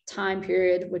each time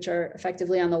period, which are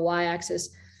effectively on the y-axis,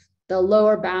 the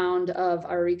lower bound of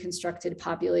our reconstructed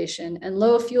population. And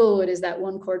low fuel wood is that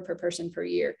 1 cord per person per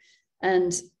year.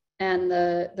 And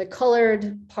the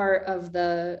colored part of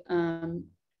the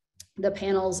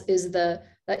panels is that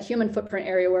human footprint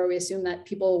area, where we assume that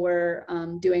people were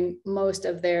doing most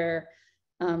of their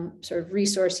sort of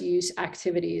resource use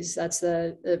activities. That's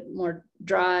the more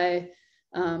dry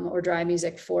or dry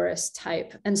music forest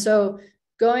type. And so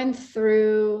going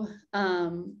through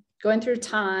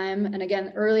time, and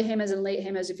again, early Jemez and late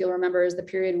Jemez, if you'll remember, is the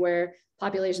period where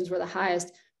populations were the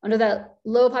highest. Under that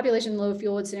low population, low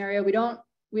fuel wood scenario,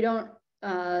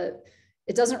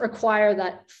 it doesn't require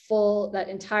that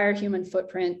entire human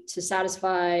footprint to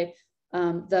satisfy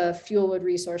the fuel wood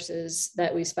resources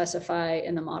that we specify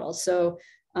in the model. So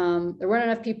there weren't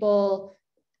enough people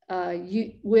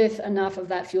with enough of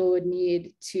that fuel wood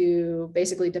need to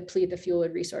basically deplete the fuel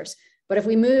wood resource. But if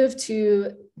we move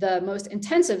to the most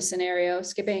intensive scenario,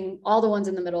 skipping all the ones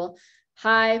in the middle,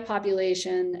 high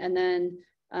population, and then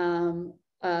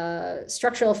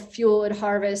structural fuel wood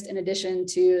harvest in addition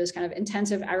to this kind of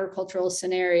intensive agricultural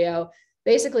scenario,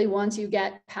 basically once you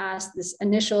get past this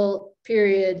initial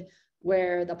period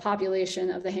where the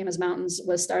population of the Jemez Mountains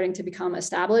was starting to become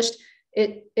established,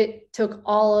 it took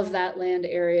all of that land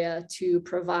area to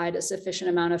provide a sufficient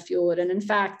amount of fuel wood. And in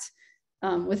fact,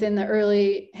 within the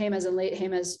early Jemez and late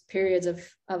Jemez periods of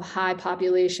high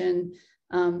population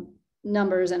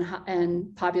numbers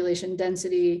and population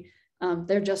density,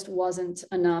 there just wasn't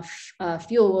enough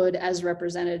fuel wood as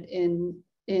represented in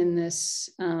this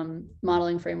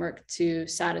modeling framework to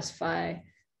satisfy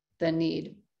the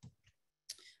need.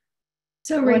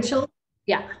 So Rachel,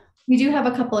 yeah, we do have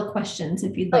a couple of questions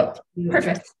if you'd like to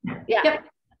address. Yeah. Yep.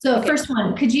 So okay. First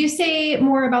one, could you say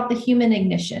more about the human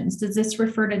ignitions? Does this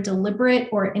refer to deliberate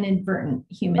or inadvertent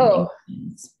human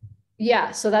ignitions?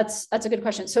 Yeah, so that's a good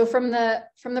question. So from the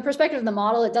perspective of the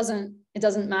model, it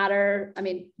doesn't matter. I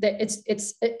mean,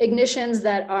 it's ignitions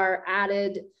that are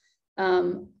added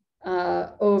over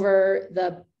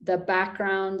the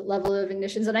background level of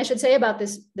ignitions. And I should say about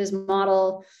this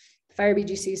model, Fire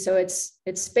BGC, so it's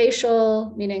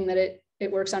spatial, meaning that it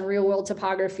works on real world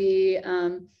topography.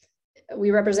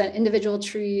 We represent individual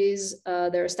trees,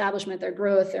 their establishment, their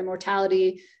growth, their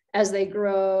mortality as they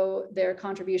grow, their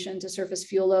contribution to surface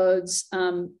fuel loads.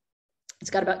 It's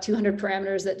got about 200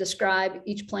 parameters that describe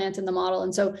each plant in the model.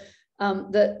 And so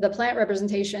the plant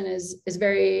representation is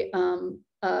very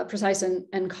precise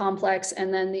and complex.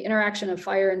 And then the interaction of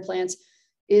fire and plants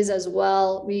is as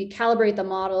well. We calibrate the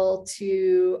model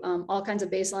to all kinds of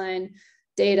baseline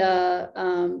data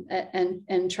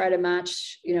and try to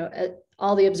match,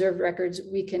 all the observed records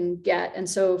we can get. And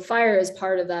so fire is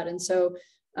part of that. And so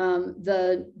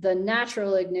the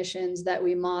natural ignitions that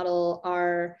we model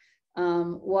are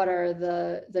what are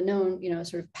the known,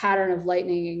 sort of pattern of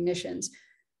lightning ignitions.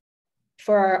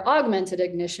 For our augmented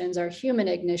ignitions, our human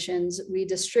ignitions, we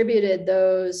distributed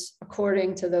those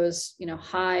according to those,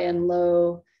 high and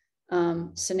low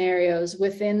scenarios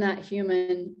within that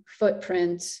human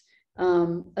footprint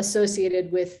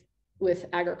associated with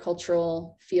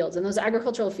agricultural fields. And those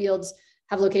agricultural fields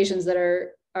have locations that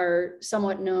are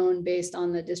somewhat known based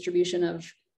on the distribution of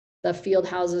the field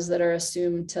houses that are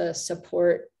assumed to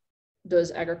support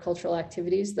those agricultural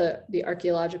activities, the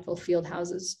archaeological field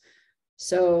houses.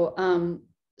 So,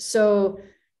 so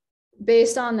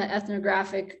based on the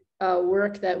ethnographic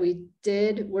work that we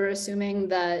did, we're assuming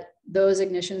that those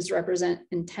ignitions represent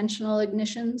intentional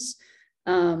ignitions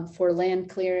for land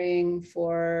clearing,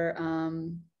 for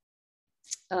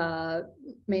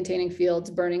maintaining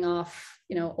fields, burning off,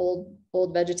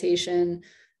 old vegetation,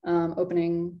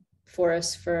 opening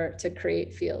forests to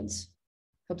create fields.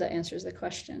 Hope that answers the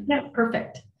question. Yeah,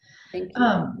 perfect. Thank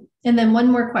you. And then one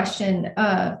more question.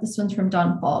 This one's from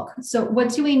Don Falk. So what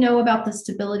do we know about the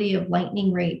stability of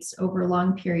lightning rates over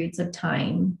long periods of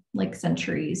time, like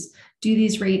centuries? Do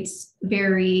these rates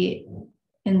vary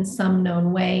in some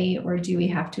known way, or do we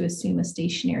have to assume a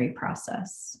stationary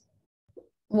process?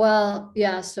 Well,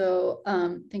 yeah, so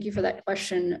thank you for that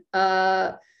question.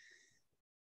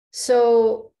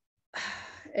 So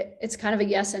it's kind of a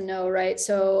yes and no, right?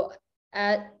 So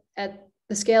at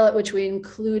the scale at which we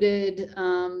included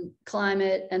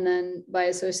climate and then by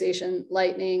association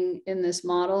lightning in this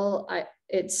model,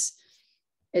 there's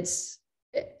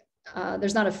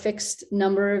not a fixed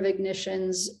number of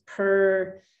ignitions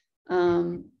per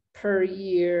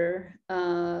year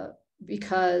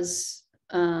because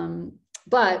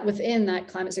but within that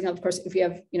climate signal, of course, if you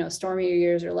have stormier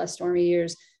years or less stormy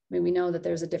years, I mean, we know that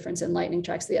there's a difference in lightning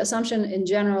tracks. The assumption in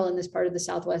general in this part of the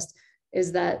Southwest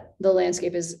is that the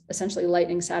landscape is essentially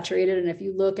lightning saturated. And if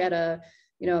you look at a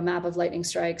map of lightning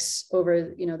strikes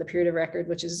over the period of record,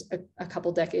 which is a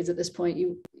couple decades at this point,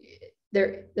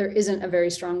 there isn't a very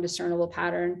strong discernible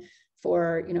pattern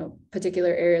for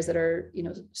particular areas that are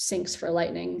sinks for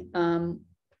lightning.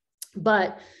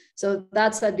 But so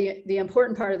that said, the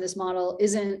important part of this model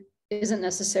isn't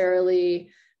necessarily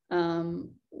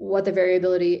what the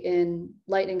variability in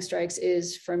lightning strikes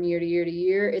is from year to year to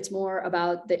year. It's more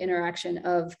about the interaction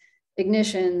of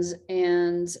ignitions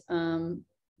and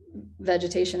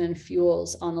vegetation and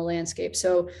fuels on the landscape.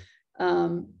 So,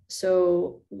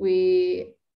 so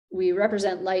we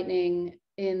represent lightning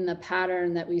in the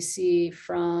pattern that we see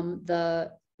from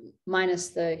minus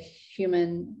the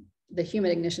human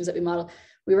ignitions that we model.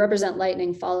 We represent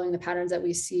lightning following the patterns that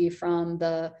we see from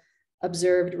the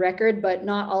observed record, but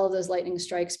not all of those lightning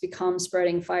strikes become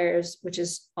spreading fires, which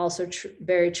is also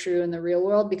very true in the real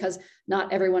world, because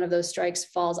not every one of those strikes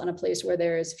falls on a place where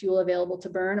there is fuel available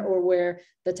to burn or where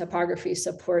the topography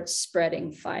supports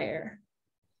spreading fire.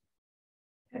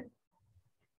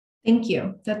 Thank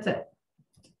you. That's it.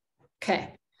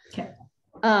 Okay. Okay.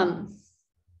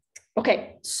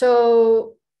 Okay.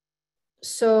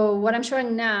 So what I'm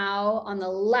showing now on the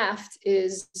left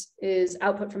is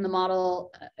output from the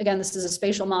model. Again, this is a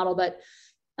spatial model, but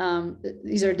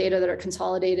these are data that are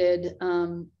consolidated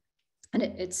and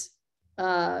it's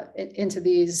into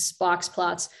these box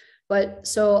plots. But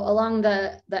so along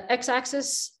the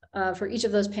x-axis for each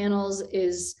of those panels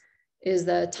is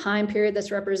the time period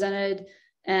that's represented.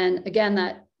 And again,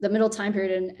 that the middle time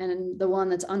period and the one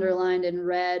that's underlined in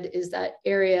red is that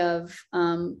area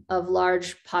of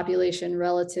large population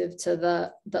relative to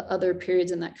the other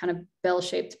periods in that kind of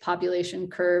bell-shaped population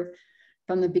curve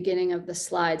from the beginning of the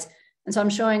slides. And so I'm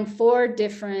showing 4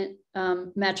 different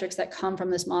metrics that come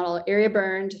from this model: area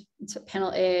burned, it's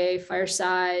panel A, fire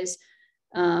size,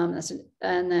 and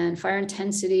then fire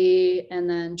intensity, and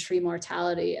then tree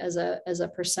mortality as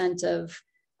a percent of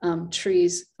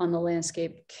trees on the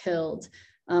landscape killed.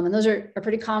 And those are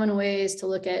pretty common ways to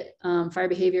look at fire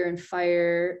behavior and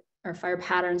fire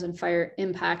patterns and fire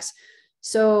impacts.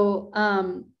 So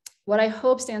what I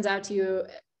hope stands out to you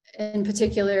in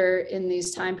particular in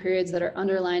these time periods that are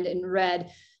underlined in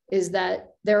red is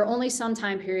that there are only some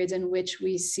time periods in which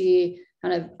we see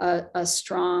kind of a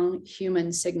strong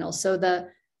human signal. So the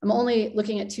I'm only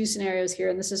looking at 2 scenarios here,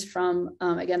 and this is from,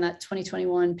 again, that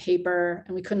 2021 paper,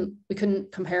 and we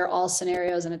couldn't compare all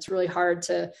scenarios, and it's really hard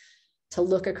to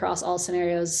look across all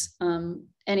scenarios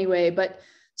anyway. But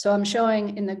so I'm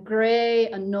showing in the gray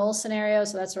a null scenario,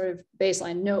 so that's sort of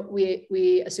baseline. No,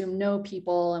 we assume no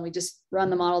people, and we just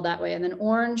run the model that way. And then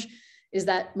orange is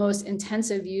that most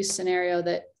intensive use scenario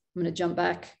that I'm going to jump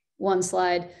back one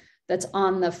slide. That's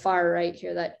on the far right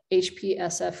here, that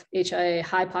HPSF, HIA,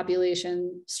 high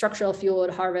population, structural fuel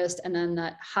wood harvest, and then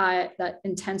that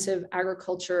intensive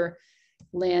agriculture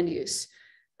land use.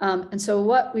 And so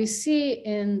what we see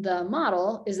in the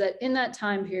model is that in that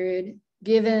time period,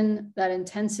 given that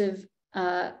intensive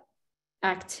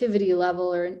activity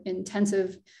level or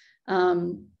intensive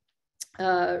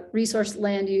resource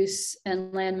land use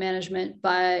and land management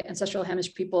by ancestral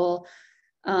Hamish people,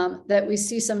 that we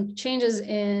see some changes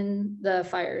in the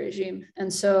fire regime.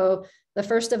 And so the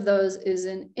first of those is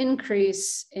an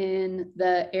increase in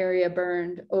the area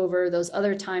burned over those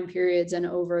other time periods and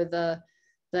over the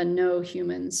no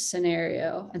humans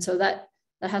scenario. And so that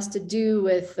has to do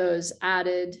with those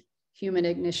added human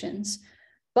ignitions.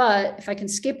 But if I can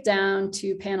skip down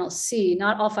to panel C,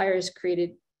 not all fire is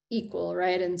created equal,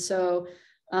 right? And so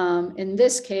in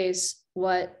this case,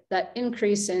 what that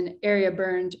increase in area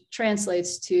burned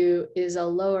translates to is a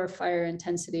lower fire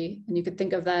intensity. And you could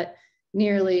think of that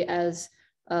nearly as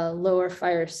a lower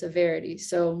fire severity.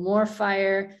 So more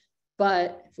fire,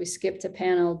 but if we skip to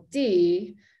panel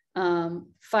D,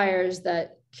 fires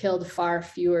that killed far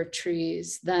fewer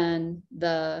trees than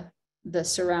the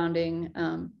surrounding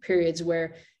periods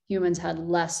where humans had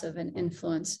less of an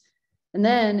influence. And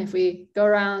then if we go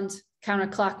around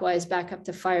counterclockwise back up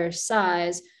to fire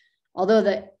size, although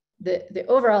the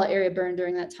overall area burned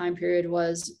during that time period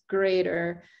was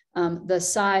greater, the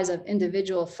size of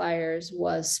individual fires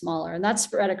was smaller. And that's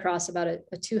spread across about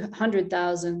a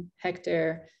 200,000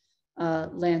 hectare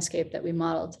landscape that we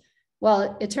modeled.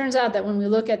 Well, it turns out that when we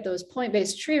look at those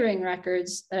point-based tree ring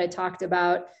records that I talked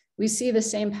about, we see the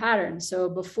same pattern. So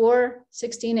before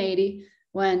 1680,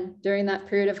 when during that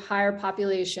period of higher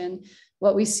population,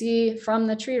 what we see from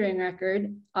the tree ring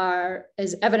record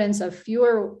is evidence of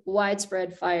fewer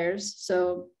widespread fires.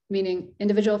 So meaning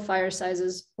individual fire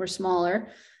sizes were smaller,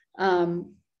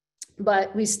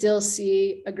 but we still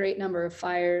see a great number of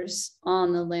fires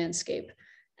on the landscape.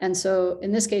 And so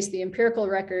in this case, the empirical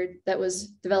record that was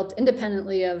developed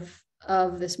independently of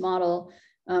this model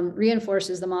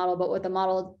reinforces the model, but what the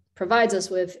model provides us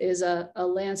with is a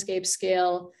landscape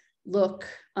scale look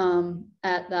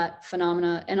at that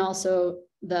phenomena, and also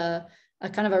a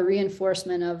kind of a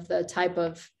reinforcement of the type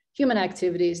of human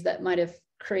activities that might have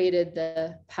created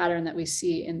the pattern that we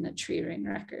see in the tree ring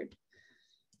record.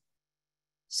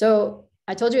 So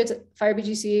I told you it's a fire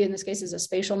BGC, in this case, is a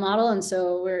spatial model. And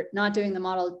so we're not doing the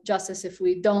model justice if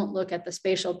we don't look at the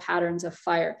spatial patterns of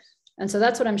fire. And so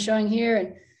that's what I'm showing here.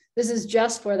 And this is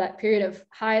just for that period of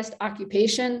highest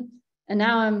occupation. And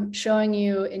now I'm showing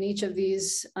you in each of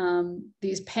these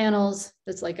panels,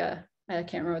 that's like I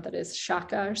can't remember what that is,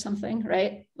 shaka or something,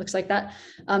 right? Looks like that.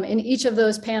 In each of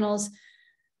those panels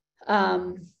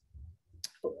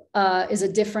is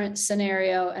a different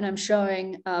scenario, and I'm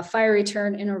showing fire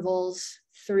return intervals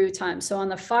through time. So on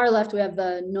the far left, we have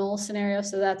the null scenario.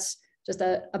 So that's just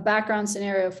a background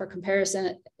scenario for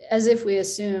comparison, as if we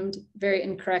assumed very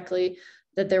incorrectly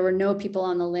that there were no people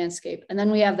on the landscape. And then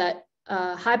we have that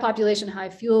high population, high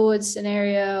fuel wood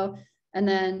scenario, and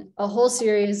then a whole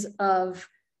series of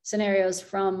scenarios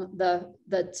from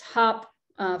the top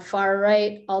far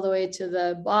right all the way to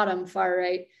the bottom far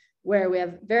right, where we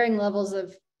have varying levels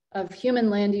of human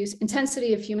land use,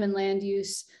 intensity of human land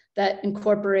use that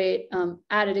incorporate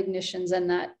added ignitions and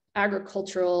that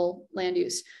agricultural land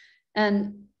use.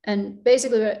 And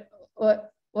basically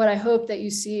what I hope that you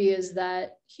see is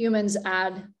that humans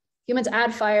add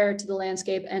fire to the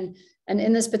landscape, and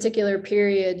in this particular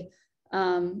period,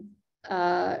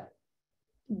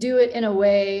 do it in a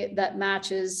way that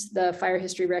matches the fire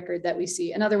history record that we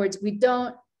see. In other words, we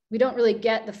don't really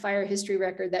get the fire history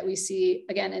record that we see,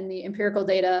 again, in the empirical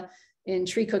data in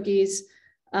tree cookies,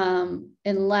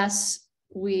 unless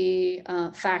we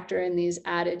factor in these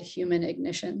added human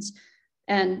ignitions.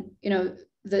 And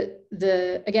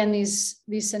again, these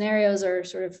scenarios are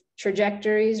sort of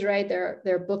trajectories, right?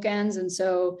 They're bookends, and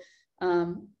so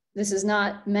this is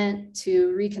not meant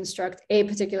to reconstruct a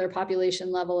particular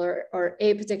population level or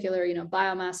a particular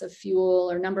biomass of fuel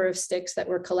or number of sticks that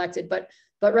were collected, but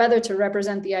rather to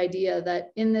represent the idea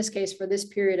that in this case, for this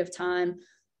period of time,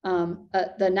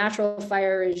 the natural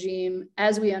fire regime,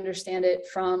 as we understand it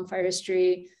from fire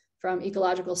history, from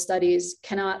ecological studies,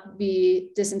 cannot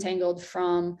be disentangled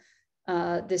from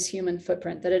this human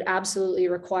footprint, that it absolutely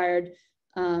required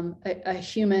a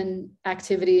human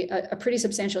activity, a pretty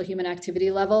substantial human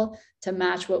activity level to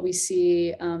match what we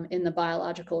see in the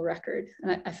biological record.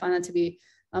 And I find that to be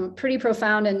pretty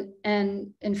profound. And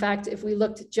in fact, if we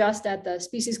looked just at the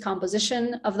species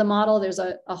composition of the model, there's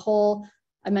a whole,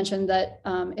 I mentioned that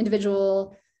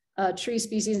individual tree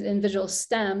species, individual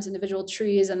stems, individual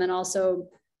trees, and then also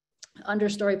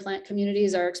understory plant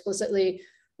communities are explicitly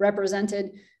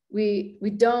represented. We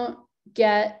don't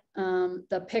get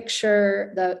the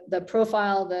picture, the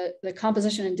profile, the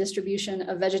composition and distribution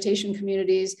of vegetation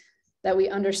communities that we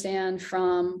understand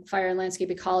from fire and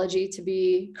landscape ecology to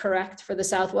be correct for the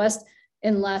Southwest,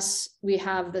 unless we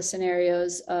have the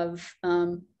scenarios of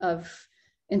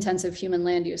intensive human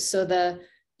land use. So the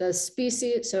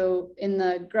species, so in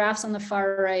the graphs on the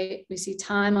far right, we see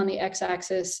time on the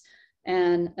x-axis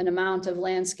and an amount of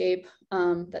landscape,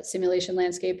 that simulation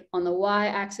landscape on the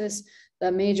y-axis.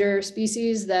 The major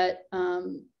species that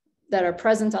are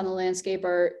present on the landscape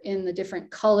are in the different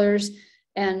colors.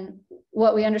 And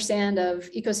what we understand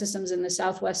of ecosystems in the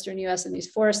southwestern US and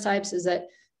these forest types is that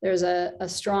there's a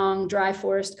strong dry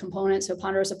forest component, so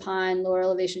ponderosa pine, lower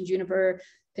elevation juniper,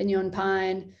 pinon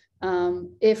pine.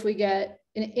 If we get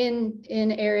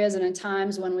in areas and in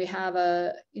times when we have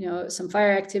some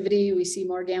fire activity, we see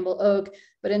more gamble oak,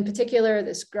 but in particular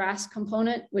this grass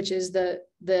component, which is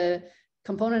the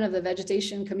component of the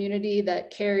vegetation community that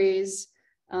carries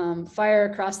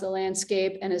fire across the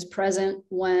landscape and is present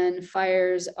when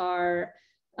fires are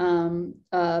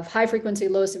of high frequency,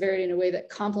 low severity in a way that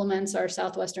complements our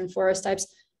southwestern forest types,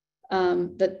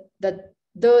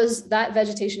 that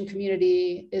vegetation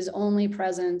community is only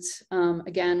present,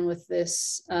 again, with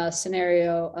this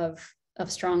scenario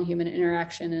of strong human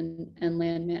interaction and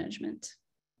land management.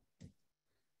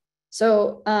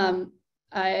 So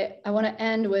I want to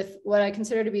end with what I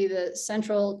consider to be the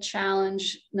central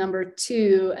challenge number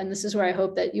 2, and this is where I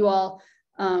hope that you all,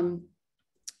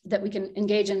 that we can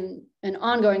engage in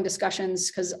ongoing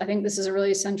discussions, because I think this is a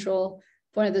really central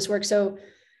point of this work. So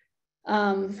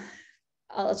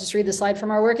I'll just read the slide from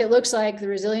our work. It looks like the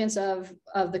resilience of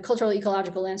the cultural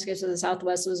ecological landscapes of the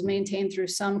Southwest was maintained through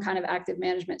some kind of active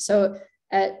management. So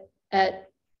at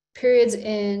periods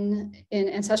in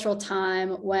ancestral time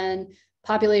when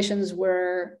populations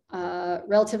were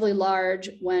relatively large,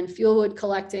 when fuel wood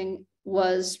collecting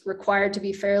was required to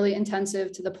be fairly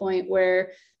intensive to the point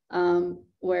where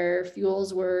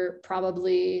fuels were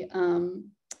probably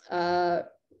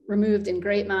removed in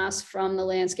great mass from the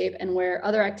landscape, and where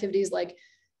other activities like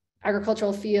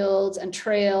agricultural fields and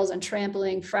trails and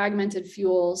trampling, fragmented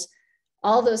fuels,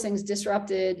 all those things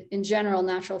disrupted in general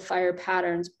natural fire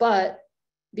patterns, but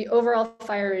the overall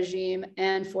fire regime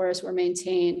and forests were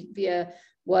maintained via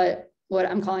what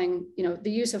I'm calling, the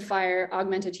use of fire,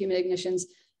 augmented human ignitions,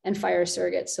 and fire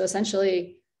surrogates. So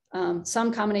essentially,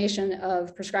 some combination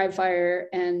of prescribed fire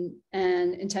and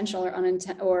intentional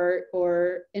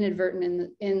or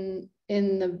inadvertent in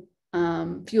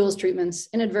the fuels treatments,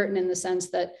 inadvertent in the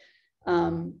sense that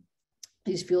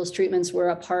these fuels treatments were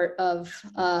a part of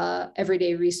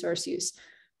everyday resource use.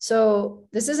 So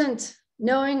this isn't,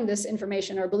 knowing this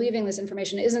information or believing this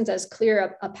information isn't as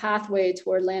clear a pathway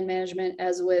toward land management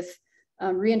as with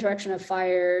reintroduction of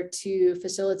fire to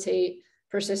facilitate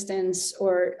persistence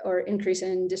or increase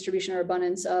in distribution or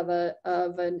abundance of a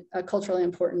culturally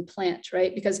important plant,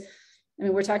 right? Because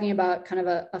we're talking about kind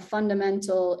of a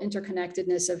fundamental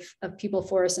interconnectedness of people,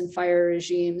 forests, and fire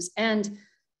regimes, and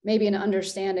maybe an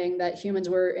understanding that humans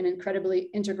were an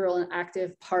incredibly integral and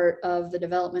active part of the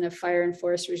development of fire and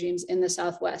forest regimes in the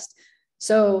Southwest.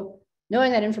 So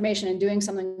knowing that information and doing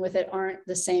something with it aren't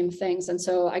the same things. And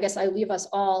so I guess I leave us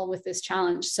all with this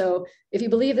challenge. So if you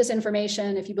believe this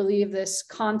information, if you believe this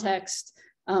context,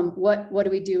 what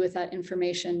do we do with that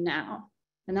information now?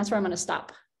 And that's where I'm going to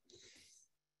stop.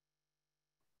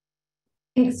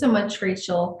 Thanks so much,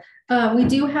 Rachel. We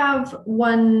do have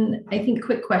one, I think,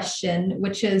 quick question,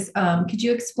 which is, could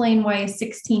you explain why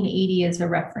 1680 is a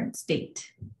reference date?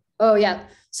 Oh, yeah.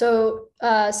 So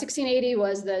 1680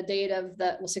 was the date of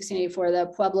 1684, the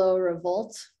Pueblo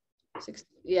Revolt.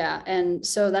 Yeah, and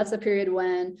so that's the period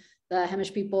when the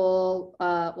Hamish people,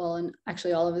 and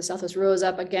actually all of the Southwest, rose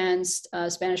up against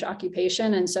Spanish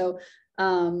occupation. And so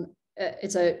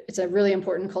it's a really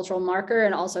important cultural marker,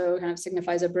 and also kind of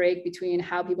signifies a break between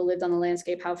how people lived on the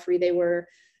landscape, how free they were,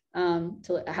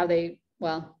 to how they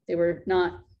were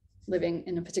not living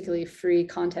in a particularly free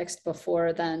context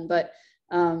before then, but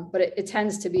it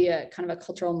tends to be a kind of a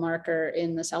cultural marker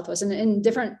in the Southwest. And in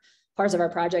different parts of our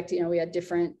project, we had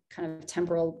different kind of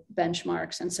temporal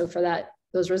benchmarks. And so for that,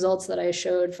 those results that I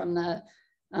showed from the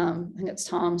I think it's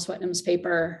Tom Swetnam's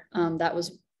paper. That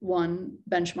was one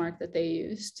benchmark that they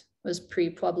used, was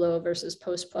pre-Pueblo versus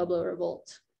post-Pueblo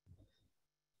revolt.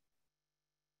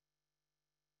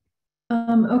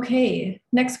 Okay,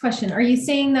 next question. Are you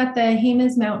saying that the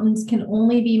Jemez Mountains can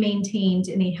only be maintained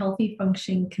in a healthy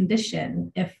functioning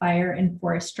condition if fire and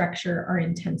forest structure are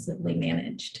intensively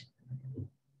managed?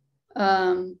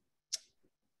 I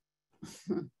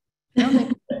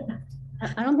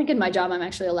don't think in my job I'm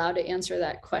actually allowed to answer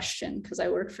that question because I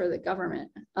work for the government.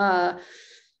 Yeah,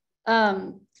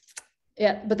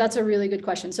 but that's a really good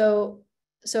question. So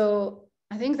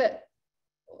I think that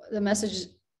the message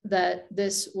that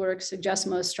this work suggests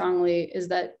most strongly is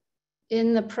that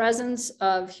in the presence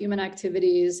of human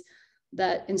activities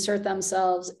that insert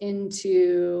themselves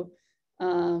into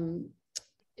an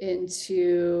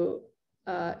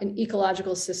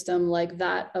ecological system like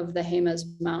that of the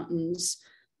Jemez Mountains,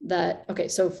 that, okay,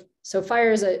 so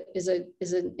fire is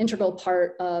an integral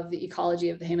part of the ecology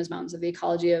of the Jemez Mountains, of the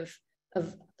ecology of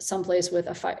someplace with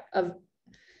a fire,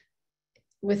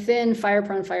 within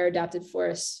fire-prone, fire-adapted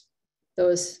forests.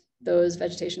 Those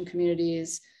vegetation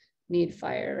communities need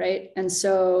fire, right? And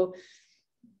so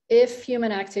if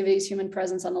human activities, human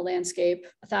presence on the landscape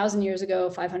 1,000 years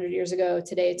ago, 500 years ago,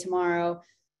 today, tomorrow,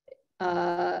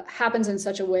 happens in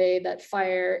such a way that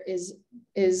fire is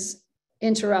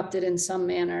interrupted in some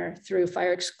manner through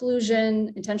fire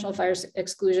exclusion, intentional fire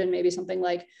exclusion, maybe something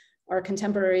like our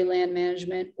contemporary land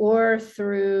management, or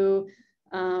through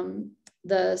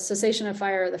the cessation of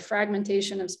fire, the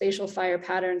fragmentation of spatial fire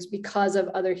patterns because of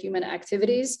other human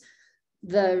activities,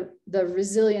 the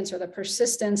resilience or the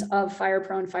persistence of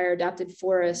fire-prone, fire-adapted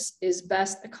forests is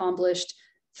best accomplished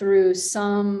through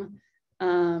some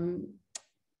other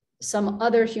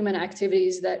human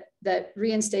activities that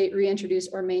reinstate, reintroduce,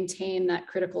 or maintain that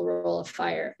critical role of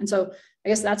fire. And so I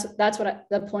guess that's what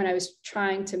the point I was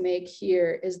trying to make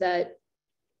here is that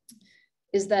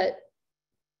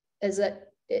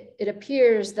it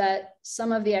appears that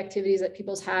some of the activities that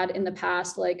people's had in the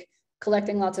past, like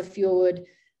collecting lots of fuel wood,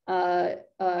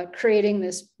 creating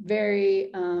this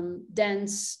very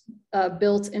dense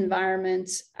built environment,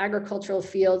 agricultural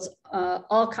fields,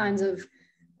 all kinds of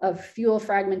fuel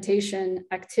fragmentation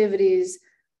activities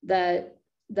that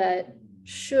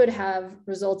should have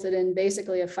resulted in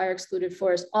basically a fire excluded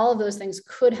forest. All of those things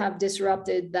could have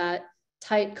disrupted that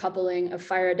tight coupling of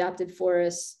fire adapted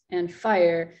forests and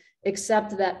fire,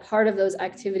 except that part of those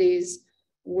activities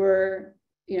were,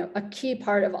 a key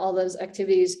part of all those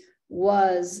activities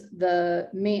was the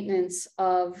maintenance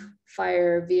of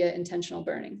fire via intentional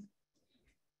burning.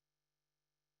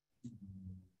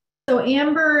 So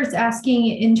Amber is asking,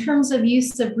 in terms of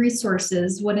use of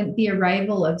resources, wouldn't the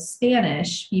arrival of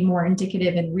Spanish be more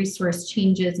indicative in resource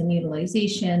changes and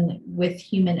utilization with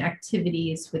human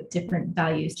activities with different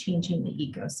values changing the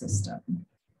ecosystem?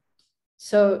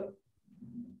 So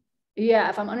yeah,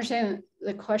 if I'm understanding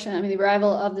the question, I mean, the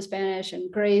arrival of the Spanish and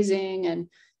grazing and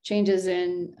changes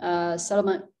in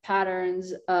settlement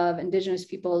patterns of indigenous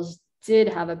peoples did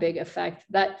have a big effect.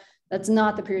 That's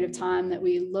not the period of time that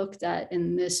we looked at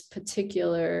in this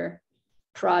particular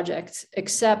project,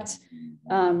 except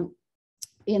in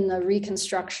the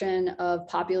reconstruction of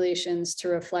populations to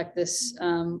reflect this,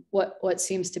 what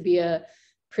seems to be a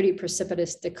pretty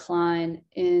precipitous decline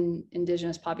in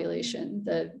indigenous population.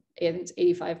 I think it's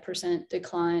 85%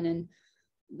 decline in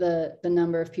the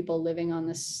number of people living on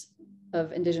this,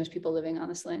 of indigenous people living on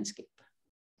this landscape.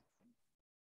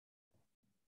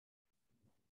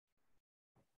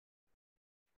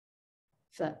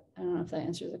 I don't know if that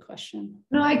answers the question.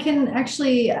 No, I can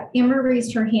actually, Amber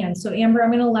raised her hand. So Amber, I'm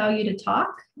going to allow you to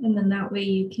talk, and then that way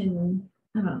you can,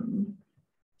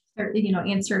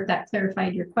 answer if that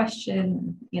clarified your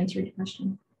question, answered your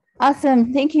question.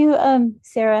 Awesome. Thank you,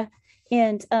 Sarah.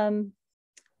 And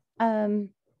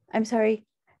I'm sorry,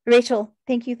 Rachel,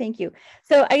 thank you.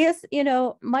 So I guess,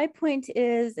 my point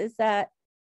is that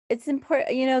it's important,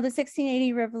 the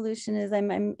 1680 revolution is,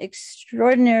 I'm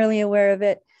extraordinarily aware of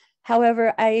it.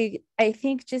 However, I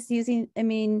think just using,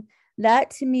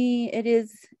 that to me, it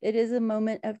is a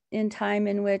moment in time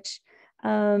in which,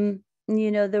 there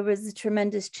was a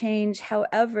tremendous change.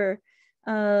 However,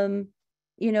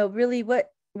 really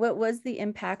what was the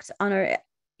impact on our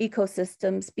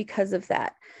ecosystems because of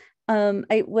that?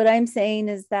 What I'm saying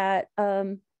is that,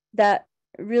 that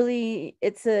really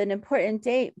it's an important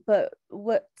date, but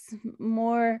what's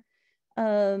more,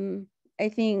 I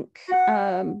think,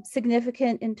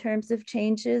 significant in terms of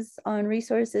changes on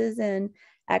resources and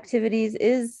activities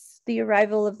is the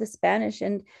arrival of the Spanish.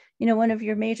 And, one of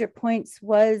your major points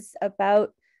was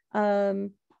about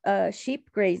sheep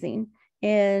grazing.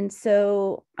 And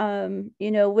so,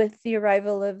 you know, with the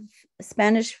arrival of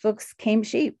Spanish folks came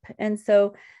sheep. And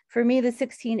so for me, the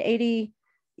 1680,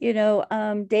 you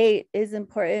know, date is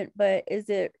important, but is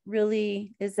it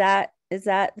really, is that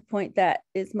the point that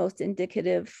is most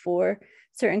indicative for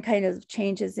certain kind of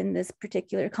changes in this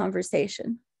particular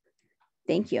conversation?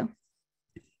 Thank you.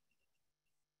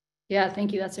 Yeah,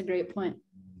 thank you. That's a great point.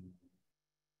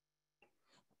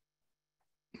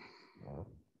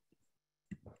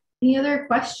 Any other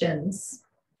questions?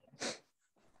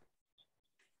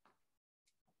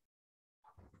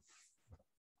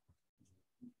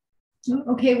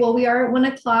 Okay, well, we are at 1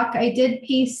 o'clock. I did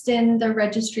paste in the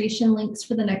registration links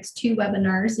for the next 2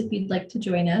 webinars if you'd like to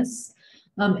join us.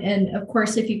 And of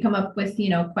course, if you come up with, you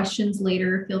know, questions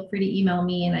later, feel free to email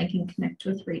me and I can connect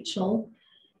with Rachel.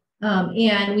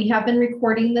 And we have been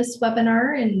recording this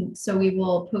webinar, and so we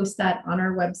will post that on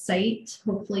our website,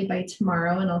 hopefully by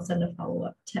tomorrow, and I'll send a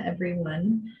follow-up to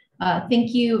everyone.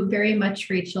 Thank you very much,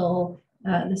 Rachel.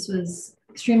 This was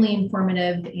extremely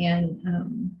informative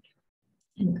and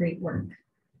great work.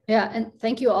 Yeah, and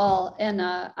thank you all. And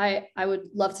I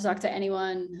would love to talk to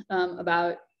anyone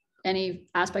about any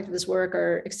aspect of this work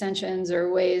or extensions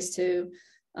or ways to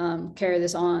carry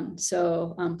this on.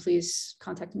 So please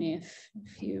contact me if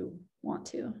you want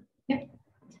to. Yeah.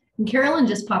 And Carolyn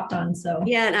just popped on, so.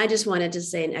 Yeah, and I just wanted to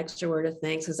say an extra word of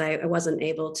thanks because I wasn't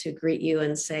able to greet you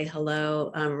and say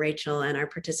hello, Rachel, and our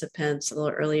participants a little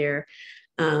earlier.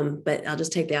 But I'll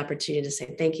just take the opportunity to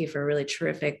say thank you for a really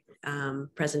terrific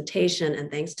presentation,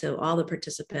 and thanks to all the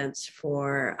participants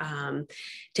for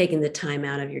taking the time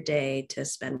out of your day to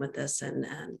spend with us and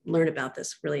learn about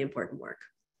this really important work.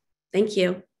 Thank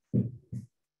you.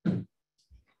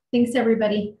 Thanks,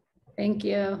 everybody. Thank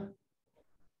you.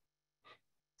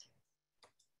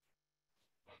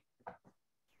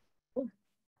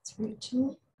 It's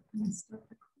Rachel. I'm gonna stop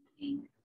recording.